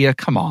your Kia.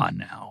 Come on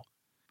now.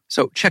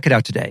 So check it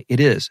out today. It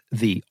is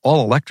the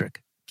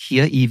all-electric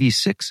Kia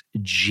EV6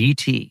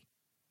 GT.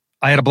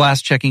 I had a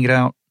blast checking it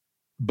out.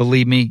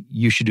 Believe me,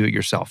 you should do it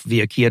yourself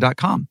via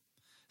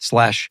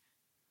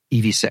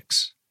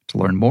kia.com/EV6. To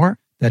learn more,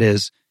 that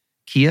is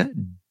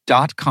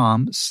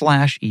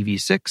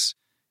kia.com/EV6.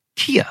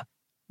 Kia,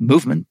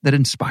 movement that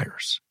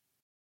inspires.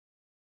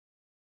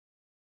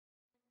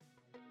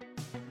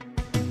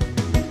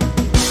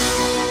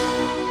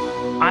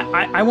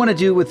 I want to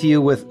do with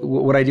you with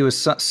what I do with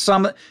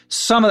some of,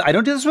 I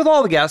don't do this with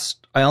all the guests.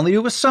 I only do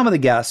it with some of the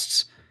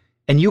guests,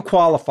 and you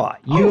qualify.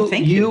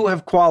 You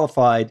have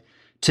qualified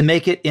to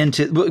make it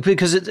into,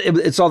 because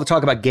it's all the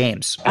talk about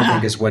games, I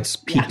think is what's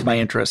piqued my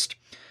interest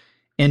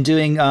in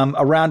doing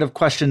a round of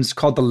questions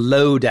called the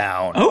Lowe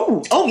Down.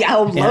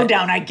 Lowe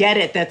Down. I get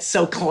it. That's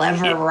so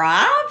clever,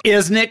 Rob.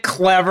 Isn't it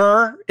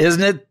clever?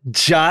 Isn't it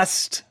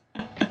just?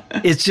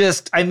 It's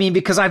just,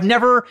 because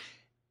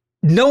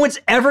no one's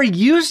ever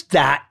used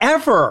that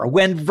ever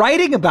when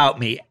writing about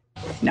me.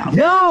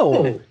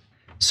 No.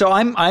 So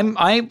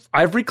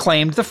I've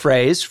reclaimed the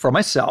phrase for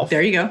myself.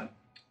 There you go.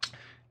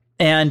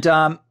 And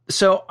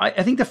so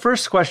I think the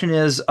first question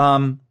is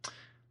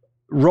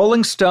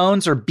Rolling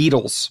Stones or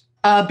Beatles?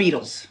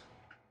 Beatles.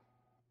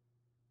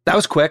 That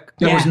was quick.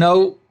 There was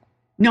no.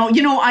 No,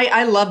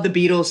 I love the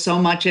Beatles so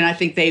much, and I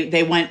think they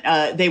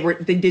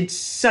did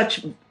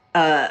such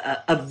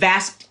a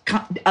vast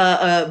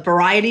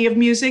variety of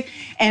music.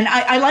 And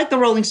I like the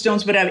Rolling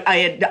Stones, but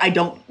I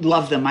don't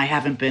love them. I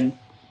haven't been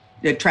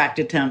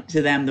attracted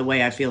to them the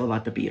way I feel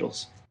about the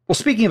Beatles. Well,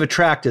 speaking of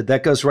attracted,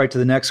 that goes right to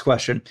the next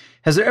question.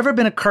 Has there ever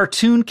been a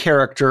cartoon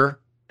character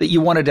that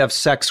you wanted to have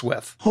sex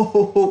with?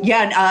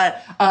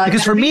 Yeah.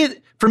 Because for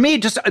me,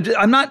 just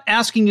I'm not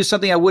asking you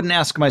something I wouldn't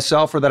ask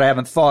myself or that I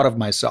haven't thought of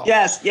myself.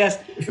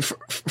 Yes.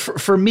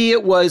 For me,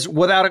 it was,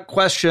 without a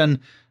question,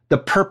 the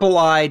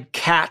purple-eyed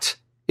cat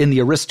in the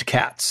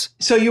Aristocats.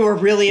 So you were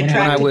really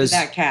attracted to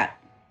that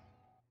cat?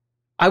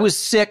 I was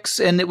 6,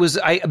 and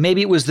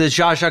maybe it was the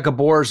Zsa Zsa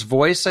Gabor's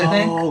voice, I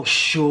think. Oh,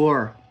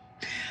 sure.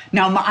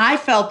 Now, I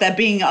felt that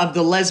being of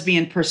the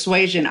lesbian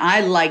persuasion,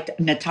 I liked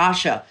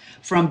Natasha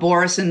from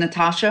Boris and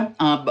Natasha.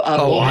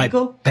 I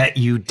bet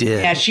you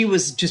did. Yeah, she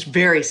was just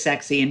very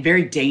sexy and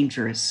very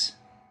dangerous.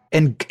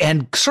 And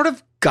sort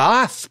of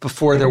goth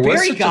before there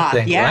was such a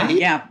thing, yeah, right?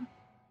 Yeah,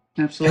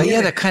 absolutely. Oh,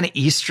 yeah, that kind of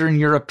Eastern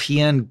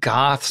European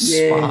goth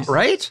spot,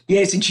 right?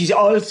 Yes, and she's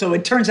also,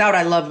 it turns out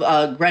I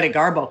love Greta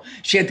Garbo.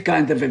 She had the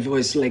kind of a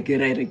voice like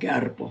Greta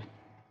Garbo.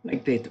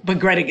 Like that.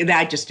 But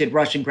I just did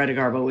Russian. Greta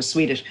Garbo was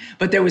Swedish.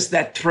 But there was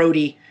that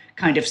throaty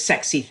kind of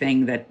sexy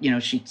thing that,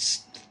 she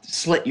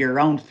slit your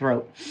own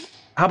throat.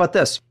 How about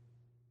this?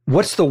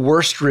 What's the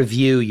worst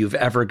review you've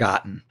ever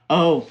gotten?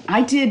 Oh,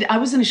 I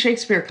was in a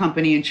Shakespeare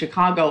company in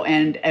Chicago,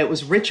 and it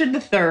was Richard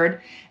III,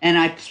 and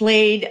I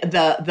played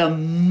the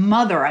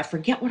mother. I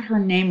forget what her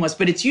name was,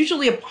 but it's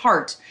usually a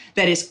part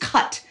that is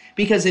cut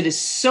because it is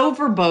so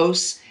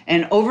verbose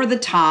and over the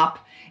top.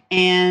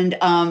 And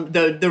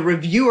the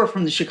reviewer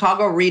from the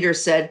Chicago Reader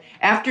said,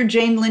 after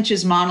Jane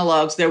Lynch's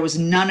monologues, there was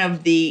none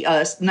of the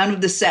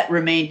set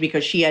remained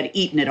because she had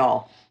eaten it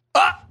all.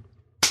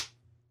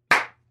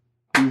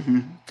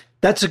 Mm-hmm.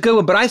 That's a good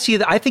one, but I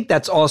think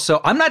that's also.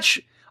 I'm not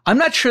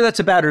sure that's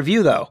a bad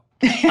review, though.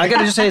 I got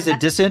to just say, as a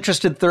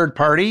disinterested third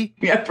party,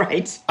 yeah,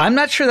 right. I'm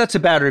not sure that's a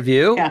bad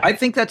review. Yeah. I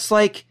think that's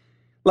like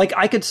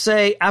I could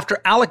say after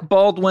Alec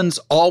Baldwin's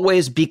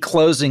 "Always Be"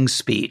 closing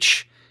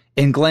speech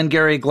in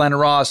Glengarry Glen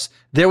Ross,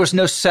 there was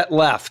no set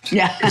left.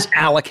 Yeah, because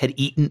Alec had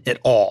eaten it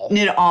all.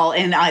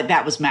 And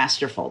that was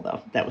masterful,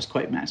 though. That was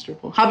quite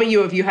masterful. How about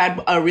you? Have you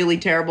had a really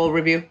terrible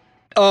review?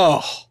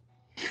 Oh,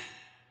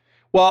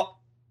 well,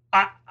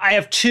 I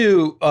have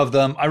 2 of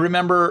them. I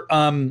remember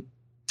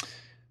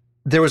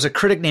there was a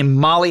critic named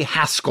Molly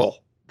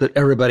Haskell that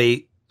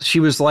she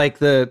was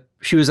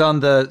on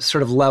the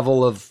sort of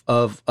level of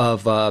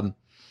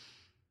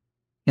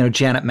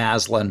Janet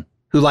Maslin,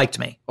 who liked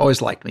me,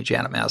 always liked me,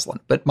 Janet Maslin,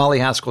 but Molly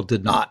Haskell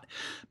did not.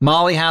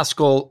 Molly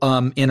Haskell,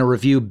 in a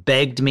review,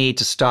 begged me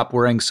to stop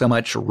wearing so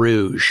much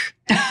rouge.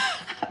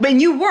 But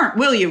you weren't,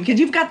 will you? Because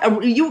you've got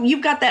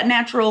that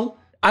natural.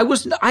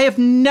 I have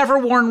never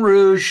worn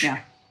rouge. Yeah.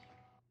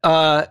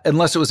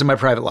 Unless it was in my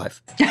private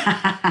life.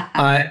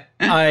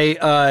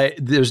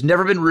 There's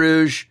never been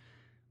rouge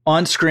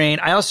on screen.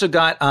 I also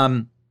got,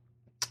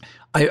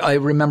 I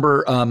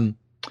remember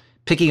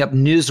picking up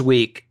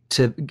Newsweek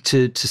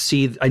to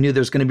see, I knew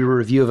there was going to be a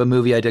review of a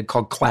movie I did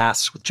called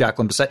Class with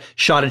Jacqueline Bisset,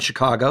 shot in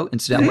Chicago,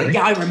 incidentally.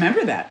 Yeah, I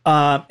remember that.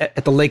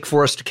 At the Lake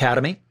Forest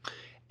Academy.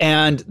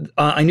 And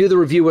I knew the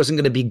review wasn't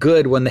going to be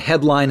good when the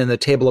headline in the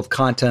table of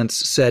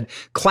contents said,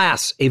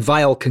 Class, a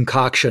vile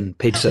concoction,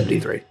 page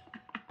 73.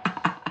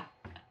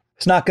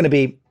 It's not going to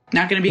be.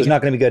 Not going to be. It's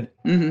not going to be good.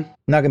 Mm-hmm.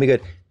 Not going to be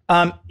good.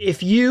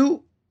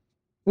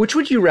 Which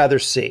would you rather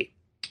see?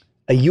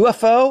 A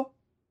UFO,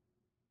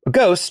 a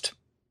ghost,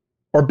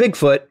 or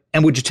Bigfoot?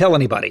 And would you tell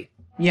anybody?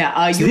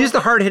 Yeah. So these are the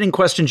hard-hitting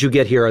questions you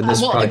get here on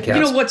this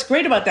podcast. What's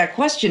great about that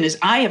question is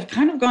I have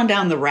kind of gone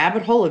down the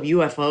rabbit hole of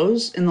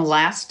UFOs in the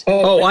last.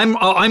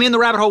 I'm in the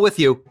rabbit hole with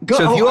you.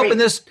 So if you open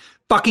this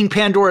fucking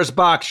Pandora's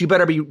box, you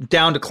better be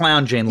down to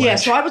clown Jane Lynch. Yeah,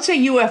 so I would say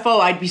UFO.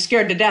 I'd be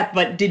scared to death.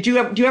 But do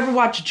you ever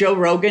watch Joe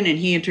Rogan and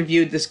he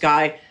interviewed this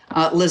guy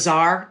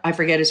Lazar? I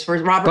forget his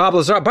first. Bob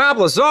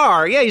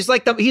Lazar. Yeah, he's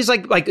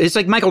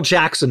like Michael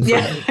Jackson.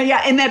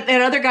 Yeah. And that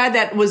other guy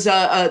that was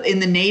in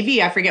the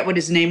Navy. I forget what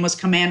his name was,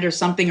 Commander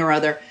something or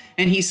other.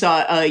 And he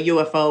saw a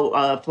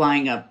UFO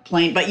flying a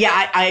plane. But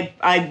yeah,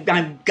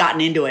 I've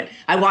gotten into it.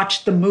 I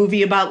watched the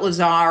movie about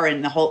Lazar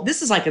and the whole.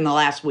 This is like in the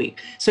last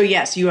week. So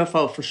yes,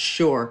 UFO for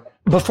sure.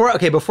 Before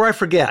I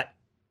forget,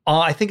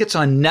 I think it's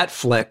on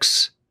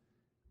Netflix.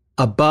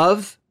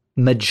 Above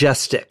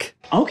Majestic.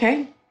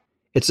 Okay.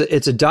 It's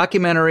a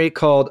documentary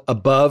called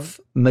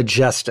Above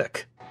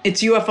Majestic.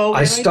 It's UFO.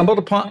 I stumbled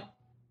upon.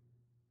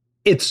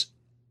 It's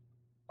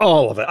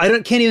all of it.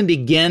 Can't even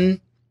begin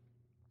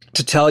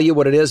to tell you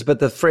what it is, but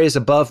the phrase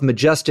Above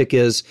Majestic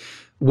is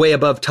way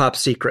above top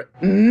secret.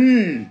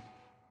 Mm.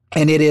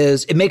 And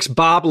it makes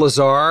Bob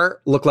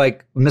Lazar look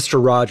like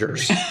Mr.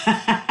 Rogers.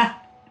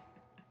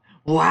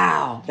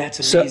 Wow,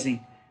 that's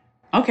amazing.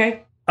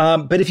 Okay.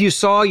 But if you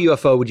saw a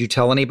UFO, would you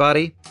tell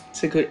anybody?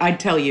 I'd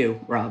tell you,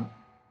 Rob,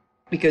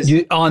 because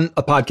on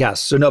a podcast,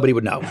 so nobody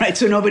would know. Right,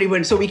 so nobody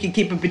would, so we could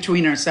keep it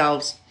between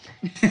ourselves.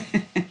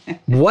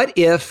 What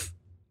if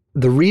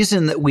the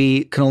reason that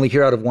we can only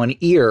hear out of one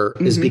ear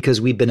is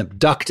because we've been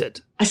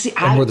abducted?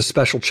 And we're the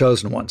special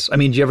chosen ones. I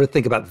mean, do you ever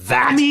think about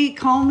that?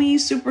 Call me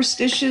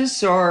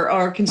superstitious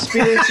or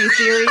conspiracy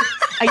theory.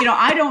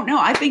 I don't know.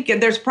 I think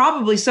there's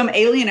probably some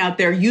alien out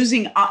there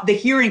using the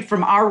hearing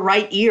from our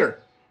right ear.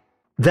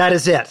 That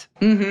is it.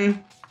 Mm-hmm.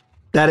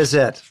 That is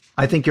it.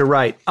 I think you're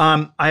right.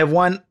 I have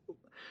one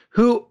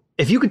who,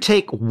 if you could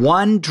take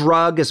one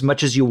drug as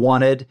much as you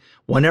wanted,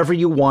 whenever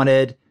you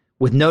wanted,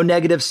 with no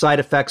negative side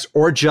effects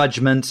or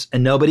judgments,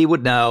 and nobody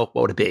would know,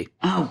 what would it be?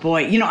 Oh,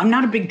 boy. I'm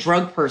not a big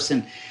drug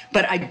person,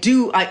 but I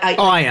do.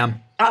 I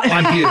am.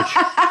 I'm huge.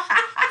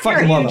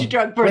 Fucking love them.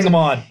 Drug person. Bring them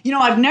on.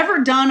 I've never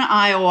done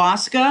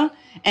ayahuasca,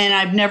 and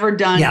I've never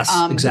done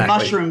the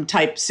mushroom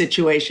type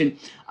situation.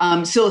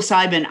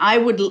 Psilocybin,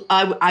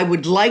 I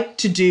would like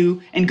to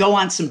do and go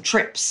on some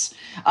trips.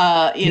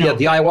 The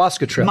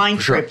ayahuasca trip, mind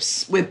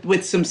trips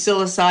with some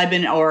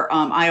psilocybin or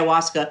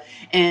ayahuasca,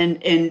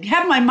 and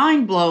have my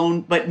mind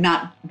blown, but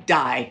not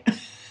die.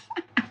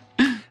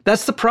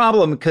 That's the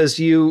problem, because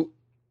you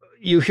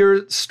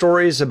hear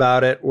stories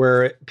about it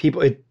where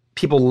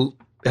people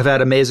have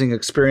had amazing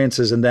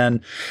experiences, and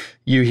then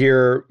you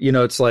hear,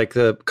 it's like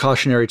the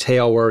cautionary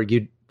tale where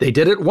they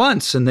did it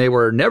once and they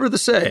were never the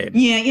same.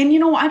 Yeah,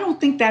 and I don't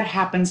think that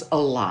happens a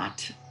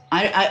lot.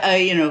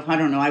 I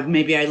don't know.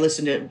 Maybe I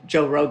listen to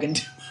Joe Rogan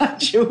too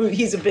much.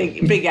 He's a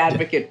big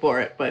advocate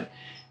for it, but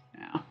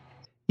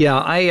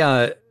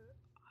yeah.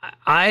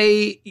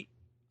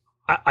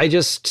 I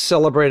just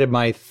celebrated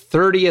my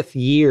 30th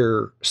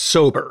year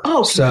sober.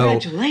 Oh,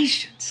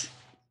 congratulations!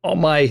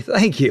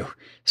 Thank you.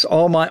 So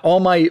all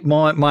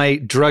my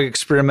drug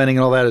experimenting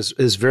and all that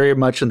is very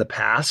much in the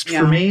past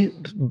for me.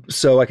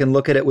 So I can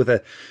look at it with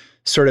a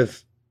sort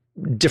of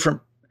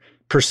different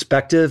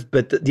perspective.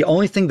 But the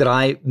only thing that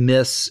I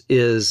miss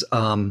is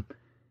a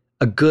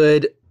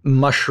good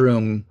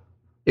mushroom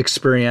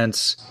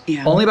experience.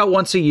 Yeah. Only about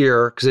once a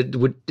year, because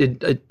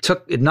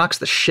it knocks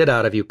the shit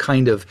out of you,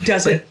 kind of.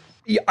 Does it?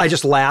 I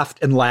just laughed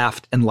and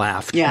laughed and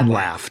laughed and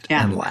laughed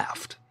and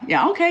laughed.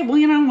 Yeah. Okay. Well,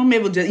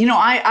 maybe we'll do.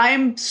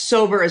 I'm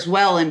sober as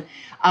well, and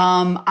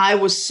I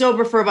was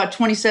sober for about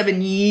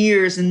 27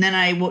 years, and then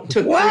I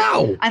took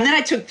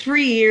I took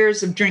 3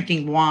 years of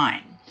drinking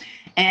wine,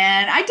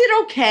 and I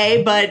did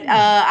okay, but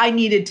I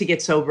needed to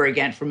get sober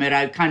again from it.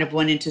 I kind of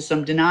went into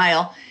some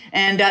denial,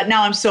 and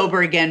now I'm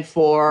sober again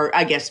for,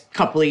 I guess, a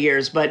couple of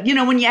years. But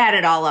when you add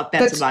it all up,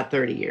 that's about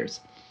 30 years.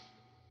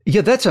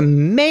 Yeah, that's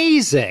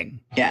amazing.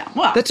 Yeah,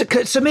 well,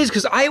 it's amazing,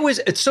 because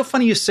it's so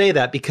funny you say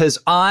that, because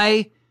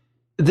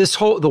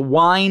the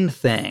wine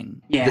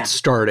thing that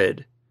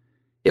started,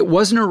 it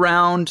wasn't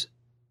around.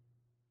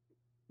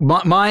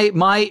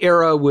 My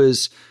era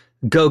was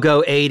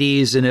go-go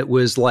 80s, and it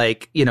was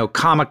like,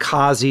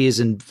 kamikazes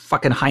and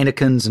fucking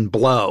Heinekens and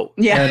blow.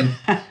 Yeah.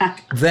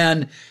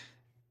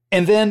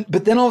 And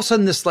then all of a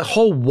sudden this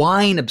whole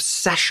wine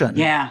obsession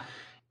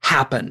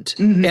happened.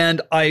 Mm-hmm.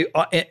 And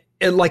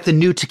and like the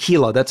new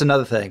tequila, that's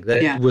another thing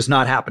that was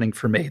not happening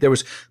for me. There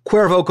was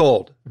Cuervo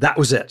Gold. That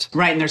was it.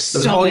 Right, and there's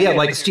many.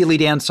 Like the Steely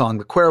Dan song,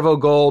 the Cuervo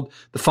Gold,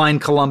 the Fine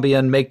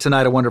Colombian, Make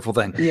Tonight a Wonderful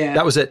Thing. Yeah.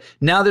 That was it.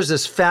 Now there's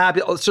this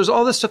fabulous, there's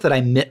all this stuff that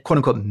I, quote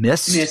unquote,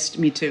 missed.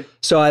 Me too.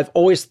 So I've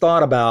always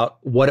thought about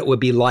what it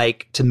would be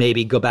like to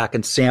maybe go back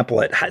and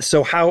sample it.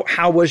 So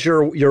how was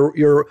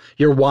your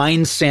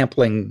wine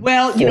sampling?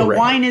 Well,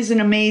 wine is an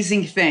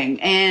amazing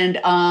thing. And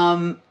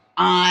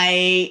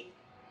I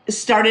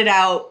started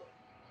out,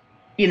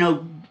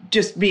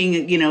 just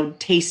being,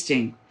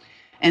 tasting.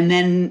 And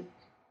then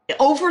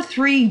over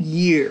 3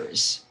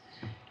 years,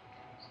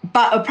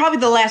 but probably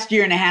the last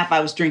year and a half, I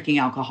was drinking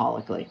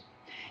alcoholically.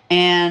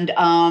 And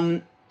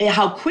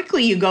how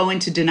quickly you go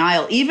into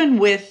denial, even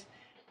with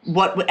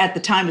what at the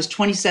time was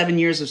 27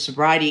 years of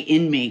sobriety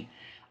in me.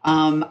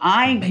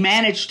 I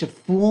managed to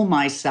fool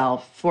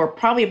myself for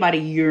probably about a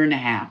year and a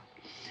half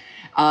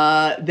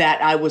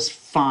that I was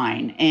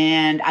fine,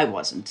 and I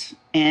wasn't.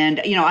 And,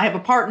 I have a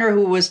partner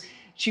who was...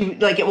 She,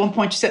 at one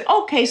point, she said,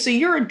 okay, so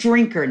you're a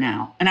drinker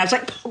now. And I was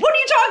like, what are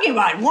you talking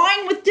about?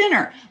 Wine with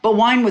dinner. But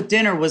wine with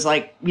dinner was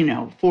 4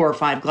 or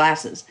 5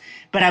 glasses.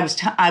 But I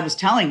was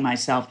telling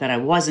myself that I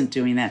wasn't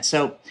doing that.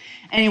 So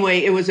anyway,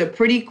 it was a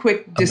pretty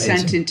quick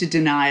descent into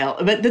denial.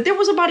 But there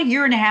was about a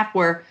year and a half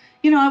where,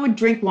 I would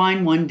drink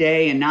wine one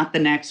day and not the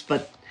next.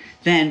 But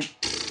then,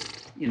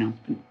 Yeah,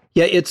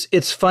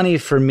 it's funny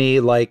for me,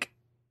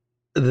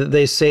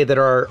 they say that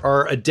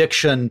our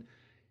addiction,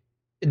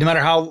 no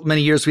matter how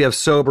many years we have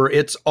sober,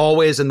 it's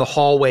always in the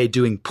hallway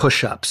doing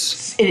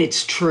push-ups. And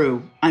it's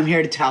true. I'm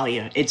here to tell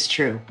you, it's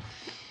true.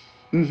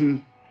 Mm-hmm.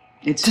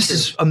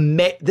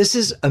 This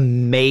is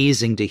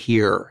amazing to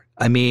hear.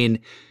 I mean,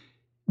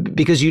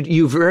 because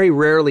you very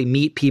rarely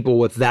meet people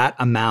with that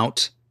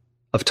amount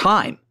of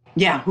time.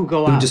 Yeah, who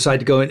decide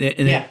to go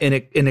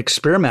and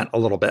experiment a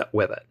little bit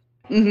with it.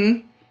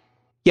 Mm-hmm.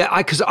 Yeah,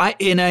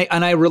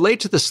 I relate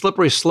to the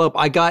slippery slope.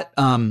 I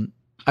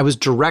was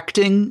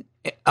directing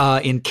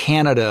in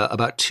Canada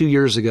about 2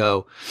 years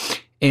ago,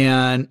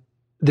 and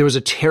there was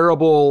a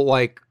terrible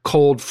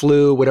cold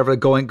flu, whatever,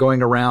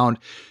 going around,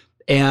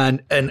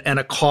 and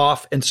a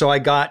cough, and so I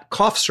got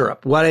cough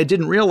syrup. What I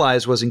didn't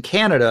realize was in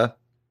Canada,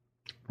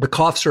 the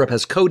cough syrup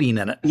has codeine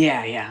in it.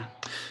 Yeah, yeah.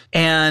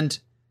 And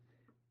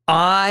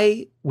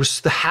I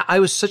was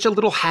such a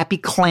little happy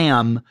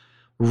clam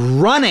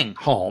running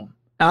home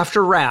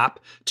after rap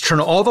to turn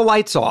all the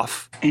lights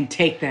off And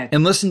take that.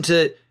 and listen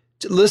to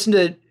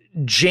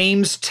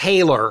James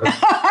Taylor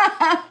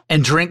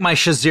and drink my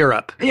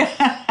Shazirup.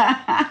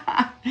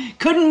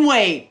 Couldn't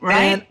wait,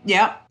 right? And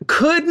yep.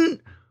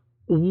 Couldn't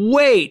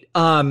wait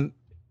to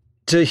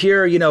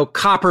hear,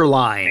 Copper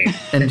Line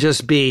and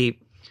just be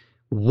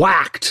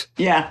whacked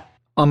Yeah.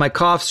 on my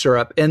cough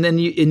syrup. And then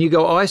you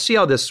go, oh, I see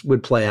how this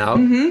would play out.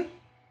 Mm-hmm.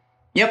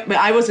 Yep, but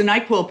I was a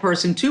NyQuil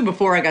person too.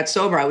 Before I got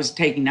sober, I was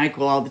taking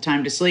NyQuil all the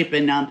time to sleep.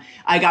 And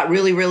I got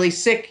really, really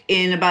sick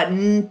in about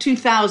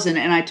 2000,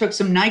 and I took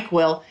some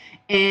NyQuil.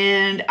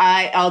 And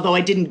although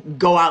I didn't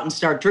go out and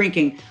start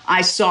drinking,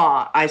 I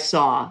saw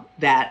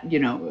that,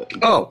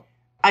 Oh,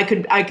 I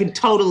could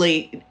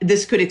totally,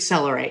 this could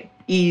accelerate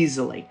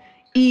easily.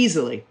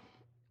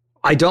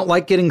 I don't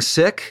like getting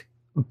sick,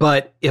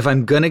 but if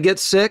I'm going to get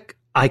sick,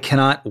 I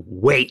cannot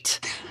wait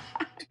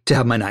to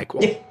have my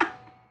NyQuil.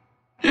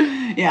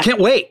 Yeah. Can't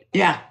wait.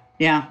 Yeah.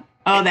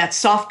 Oh, that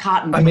soft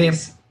cotton. I mean,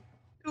 place.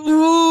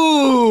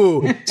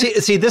 ooh.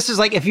 See, this is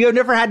like, if you have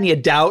never had any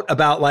doubt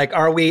about like,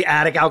 are we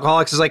addict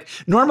alcoholics? It's like,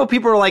 normal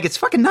people are like, it's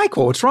fucking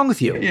NyQuil. What's wrong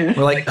with you? Yeah.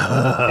 We're like,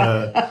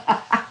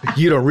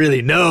 you don't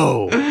really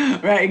know.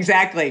 Right,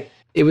 exactly.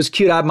 It was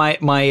cute. I had my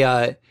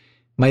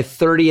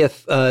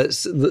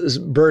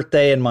 30th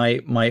birthday, and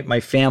my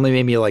family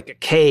made me like a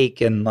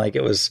cake, and like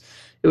it was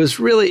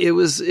really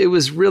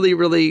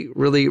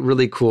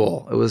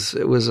cool.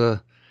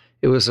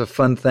 It was a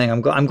fun thing.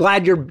 I'm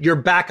glad you're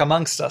back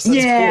amongst us.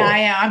 That's cool.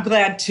 I'm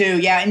glad too.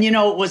 Yeah, and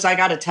I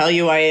got to tell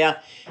you,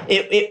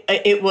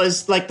 it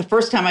was like the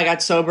first time I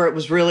got sober. It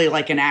was really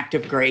like an act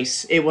of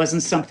grace. It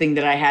wasn't something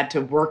that I had to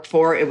work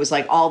for. It was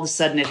like all of a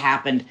sudden it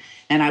happened,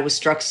 and I was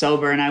struck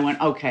sober, and I went,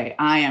 okay,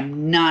 I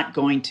am not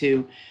going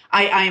to.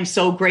 I am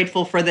so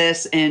grateful for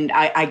this, and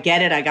I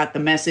get it. I got the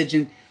message,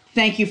 and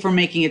thank you for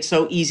making it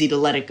so easy to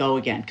let it go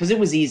again, because it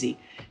was easy.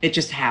 It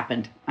just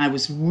happened. I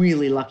was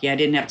really lucky. I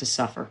didn't have to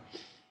suffer.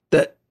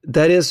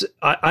 That is,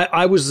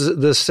 I was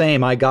the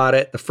same. I got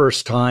it the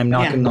first time,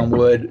 knocking on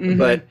wood,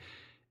 but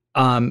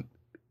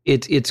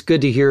it's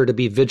good to hear, to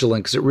be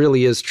vigilant, because it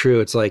really is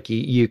true. It's like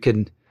you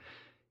can.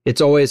 It's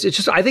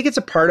just, I think it's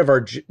a part of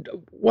our,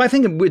 I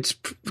think it's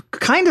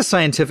kind of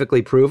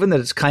scientifically proven that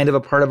it's kind of a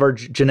part of our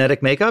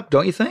genetic makeup,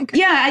 don't you think?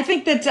 Yeah, I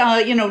think that,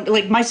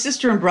 like my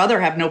sister and brother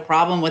have no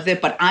problem with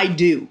it, but I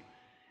do.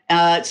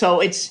 So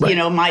it's, right.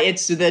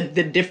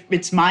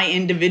 It's my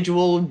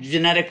individual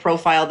genetic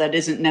profile that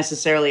isn't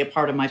necessarily a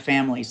part of my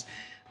family's,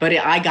 but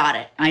I got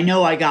it. I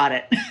know I got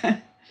it.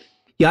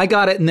 Yeah, I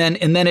got it. And then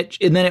it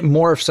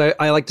morphs.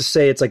 I like to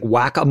say it's like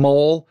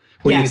whack-a-mole,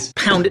 where you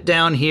pound it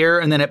down here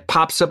and then it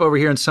pops up over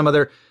here in some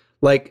other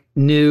like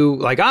new,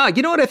 like,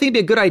 you know what I think would be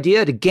a good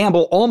idea? To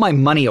gamble all my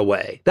money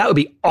away. That would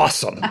be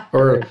awesome.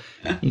 Or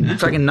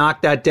if I can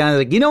knock that down,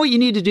 like, you know what you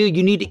need to do?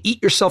 You need to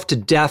eat yourself to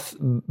death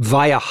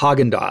via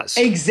Haagen-Dazs.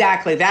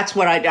 Exactly. That's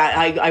what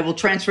I will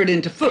transfer it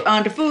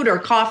onto food or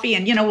coffee.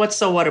 And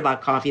so what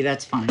about coffee?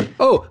 That's fine.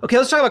 Oh, okay.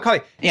 Let's talk about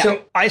coffee. Yeah.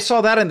 So I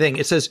saw that on thing.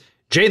 It says,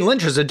 Jane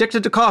Lynch is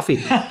addicted to coffee.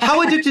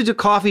 How addicted to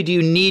coffee do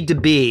you need to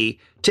be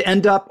to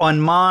end up on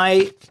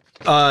my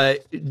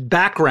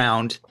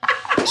background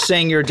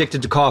saying you're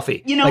addicted to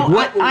coffee? Like I'm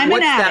what's an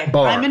addict. That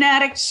bar? I'm an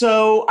addict,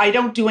 so I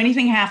don't do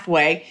anything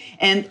halfway,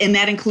 and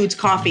that includes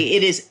coffee.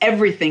 It is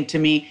everything to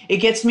me. It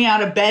gets me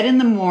out of bed in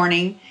the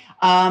morning.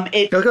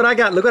 Look what I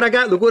got. Look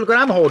what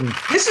I'm holding.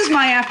 This is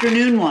my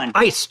afternoon one.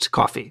 Iced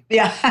coffee.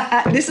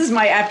 Yeah, this is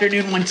my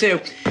afternoon one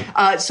too.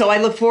 So I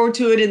look forward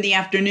to it in the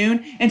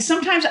afternoon, and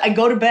sometimes I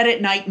go to bed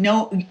at night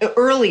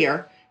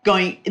earlier.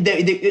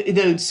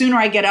 The sooner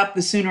I get up,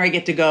 the sooner I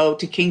get to go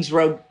to Kings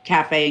Road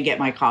Cafe and get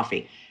my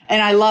coffee.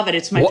 And I love it.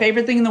 It's my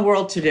favorite thing in the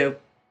world to do.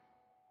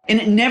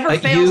 And it never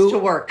fails to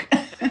work.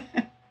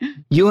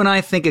 You and I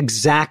think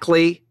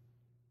exactly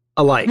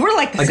alike. We're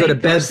like the same I go to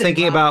bed person,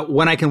 thinking about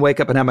when I can wake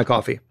up and have my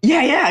coffee.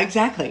 Yeah,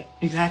 exactly.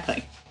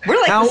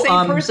 We're like the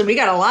same person. We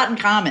got a lot in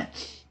common.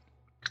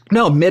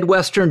 No,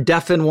 Midwestern,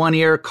 deaf in one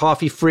ear,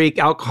 coffee freak,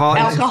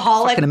 alcoholic.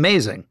 Fucking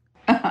amazing.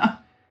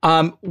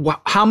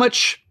 How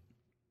much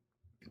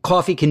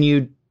coffee can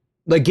you,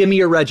 like, give me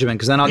your regimen,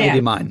 because then I'll give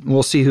you mine.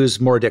 We'll see who's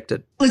more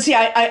addicted. Let's see,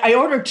 I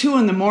order 2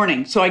 in the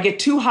morning. So I get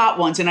 2 hot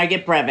ones, and I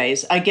get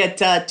breves. I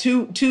get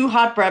two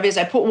hot breves.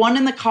 I put 1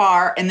 in the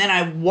car, and then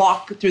I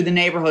walk through the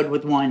neighborhood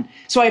with 1.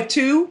 So I have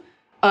 2.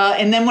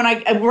 And then when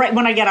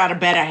I get out of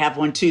bed, I have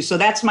 1 too. So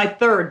that's my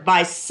third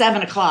by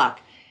 7 o'clock.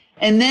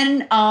 And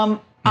then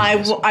I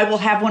will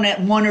have 1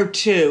 at 1 or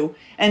 2.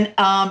 And then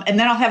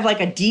I'll have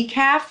like a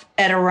decaf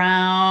at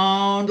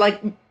around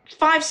like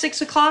 5,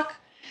 6 o'clock.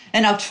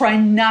 And I'll try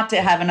not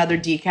to have another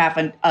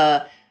decaf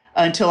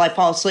until I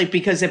fall asleep,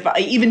 because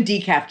even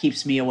decaf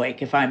keeps me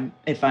awake if I'm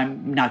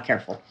not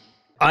careful.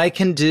 I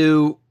can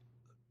do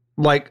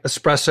like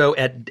espresso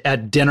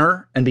at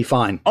dinner and be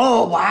fine.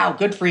 Oh wow,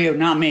 good for you,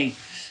 not me.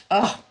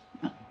 Oh,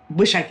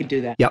 wish I could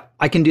do that. Yep,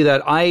 I can do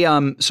that.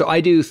 So I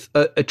do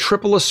a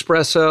triple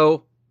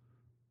espresso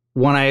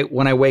when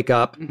I wake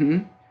up. Mm-hmm.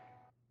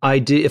 I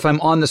do, if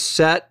I'm on the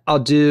set, I'll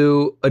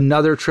do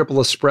another triple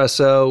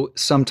espresso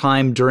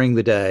sometime during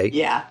the day.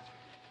 Yeah.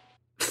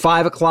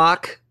 5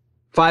 o'clock,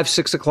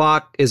 6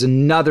 o'clock is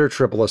another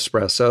triple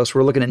espresso. So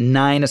we're looking at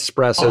 9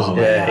 espressos a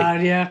day.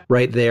 God, yeah.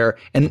 Right there.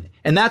 And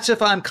that's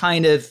if I'm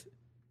kind of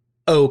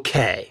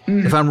okay.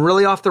 If I'm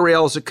really off the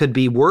rails, it could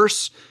be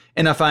worse.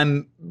 And if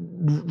I'm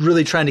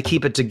really trying to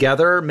keep it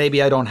together,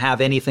 maybe I don't have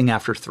anything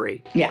after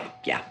 3. Yeah.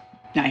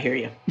 I hear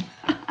you.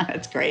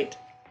 That's great.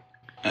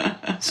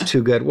 It's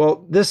too good.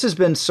 Well, this has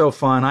been so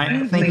fun.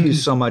 I thank you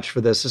so much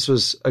for this. This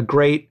was a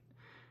great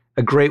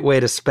way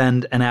to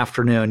spend an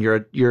afternoon.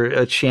 You're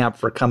a champ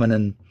for coming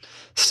and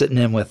sitting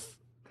in with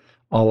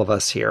all of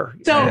us here.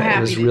 So happy.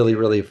 It was really,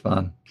 really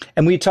fun.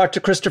 And we talked to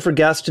Christopher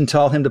Guest and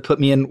tell him to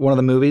put me in one of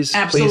the movies.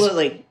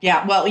 Absolutely. Please.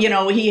 Yeah. Well,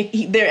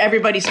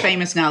 everybody's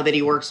famous now that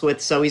he works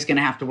with, so he's going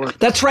to have to work.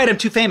 That's right. I'm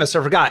too famous.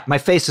 I forgot. My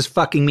face is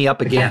fucking me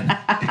up again.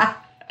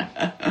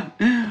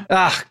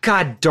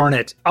 God darn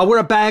it. I'll wear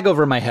a bag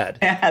over my head.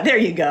 Yeah, there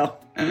you go.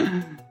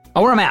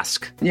 I'll wear a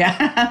mask.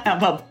 Yeah.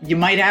 Well, you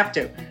might have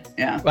to.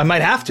 Yeah. I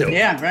might have to.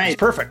 Yeah, right. It's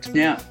perfect.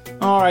 Yeah.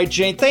 All right,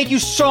 Jane. Thank you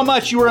so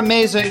much. You were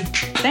amazing.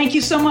 Thank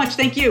you so much.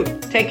 Thank you.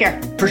 Take care.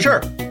 For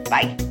sure.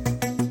 Bye.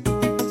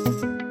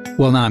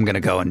 Well, now I'm going to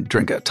go and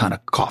drink a ton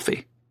of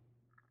coffee.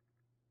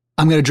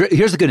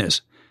 Here's the good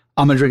news.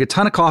 I'm going to drink a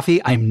ton of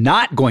coffee. I'm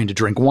not going to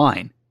drink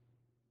wine.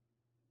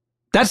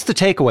 That's the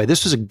takeaway.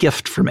 This was a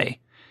gift for me.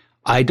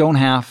 I don't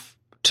have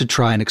to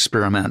try and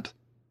experiment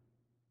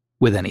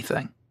with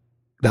anything.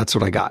 That's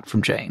what I got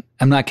from Jane.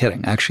 I'm not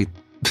kidding. I actually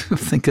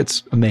think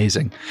it's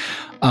amazing.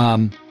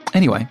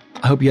 Anyway,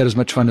 I hope you had as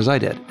much fun as I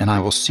did, and I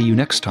will see you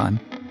next time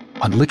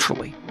on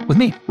Literally with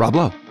me, Rob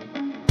Lowe.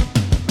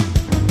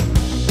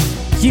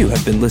 You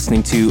have been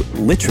listening to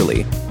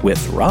Literally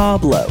with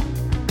Rob Lowe.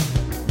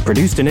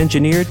 Produced and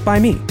engineered by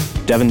me,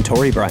 Devin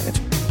Torrey Bryant.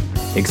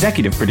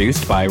 Executive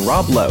produced by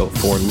Rob Lowe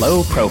for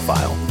Low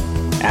Profile.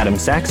 Adam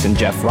Sachs and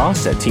Jeff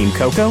Ross at Team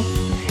Coco,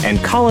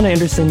 and Colin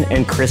Anderson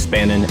and Chris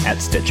Bannon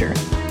at Stitcher.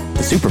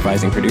 The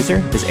supervising producer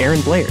is Aaron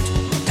Blaird.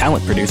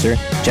 Talent producer,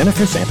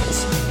 Jennifer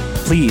Samples.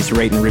 Please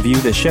rate and review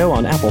this show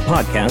on Apple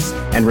Podcasts,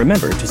 and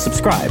remember to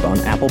subscribe on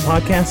Apple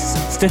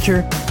Podcasts,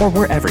 Stitcher, or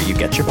wherever you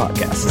get your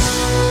podcasts.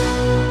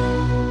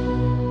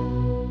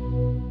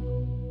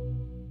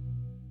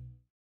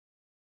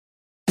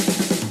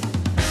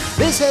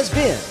 This has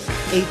been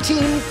a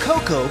Team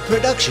Coco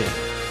production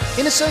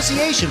in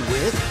association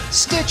with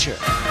Stitcher.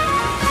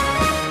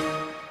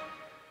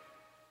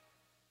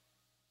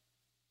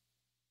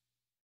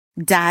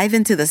 Dive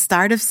into the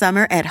start of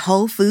summer at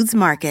Whole Foods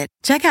Market.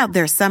 Check out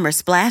their Summer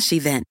Splash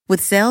event with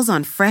sales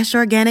on fresh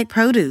organic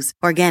produce,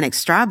 organic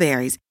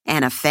strawberries,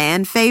 and a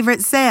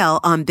fan-favorite sale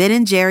on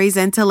Ben & Jerry's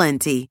and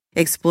Talenti.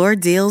 Explore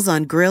deals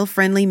on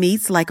grill-friendly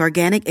meats like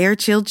organic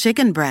air-chilled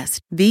chicken breast,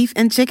 beef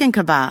and chicken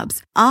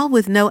kebabs, all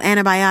with no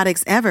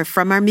antibiotics ever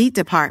from our meat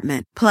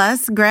department.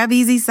 Plus, grab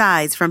easy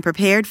sides from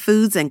prepared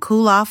foods and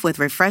cool off with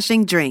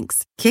refreshing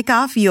drinks. Kick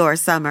off your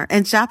summer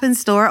and shop in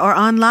store or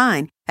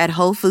online at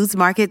Whole Foods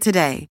Market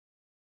today.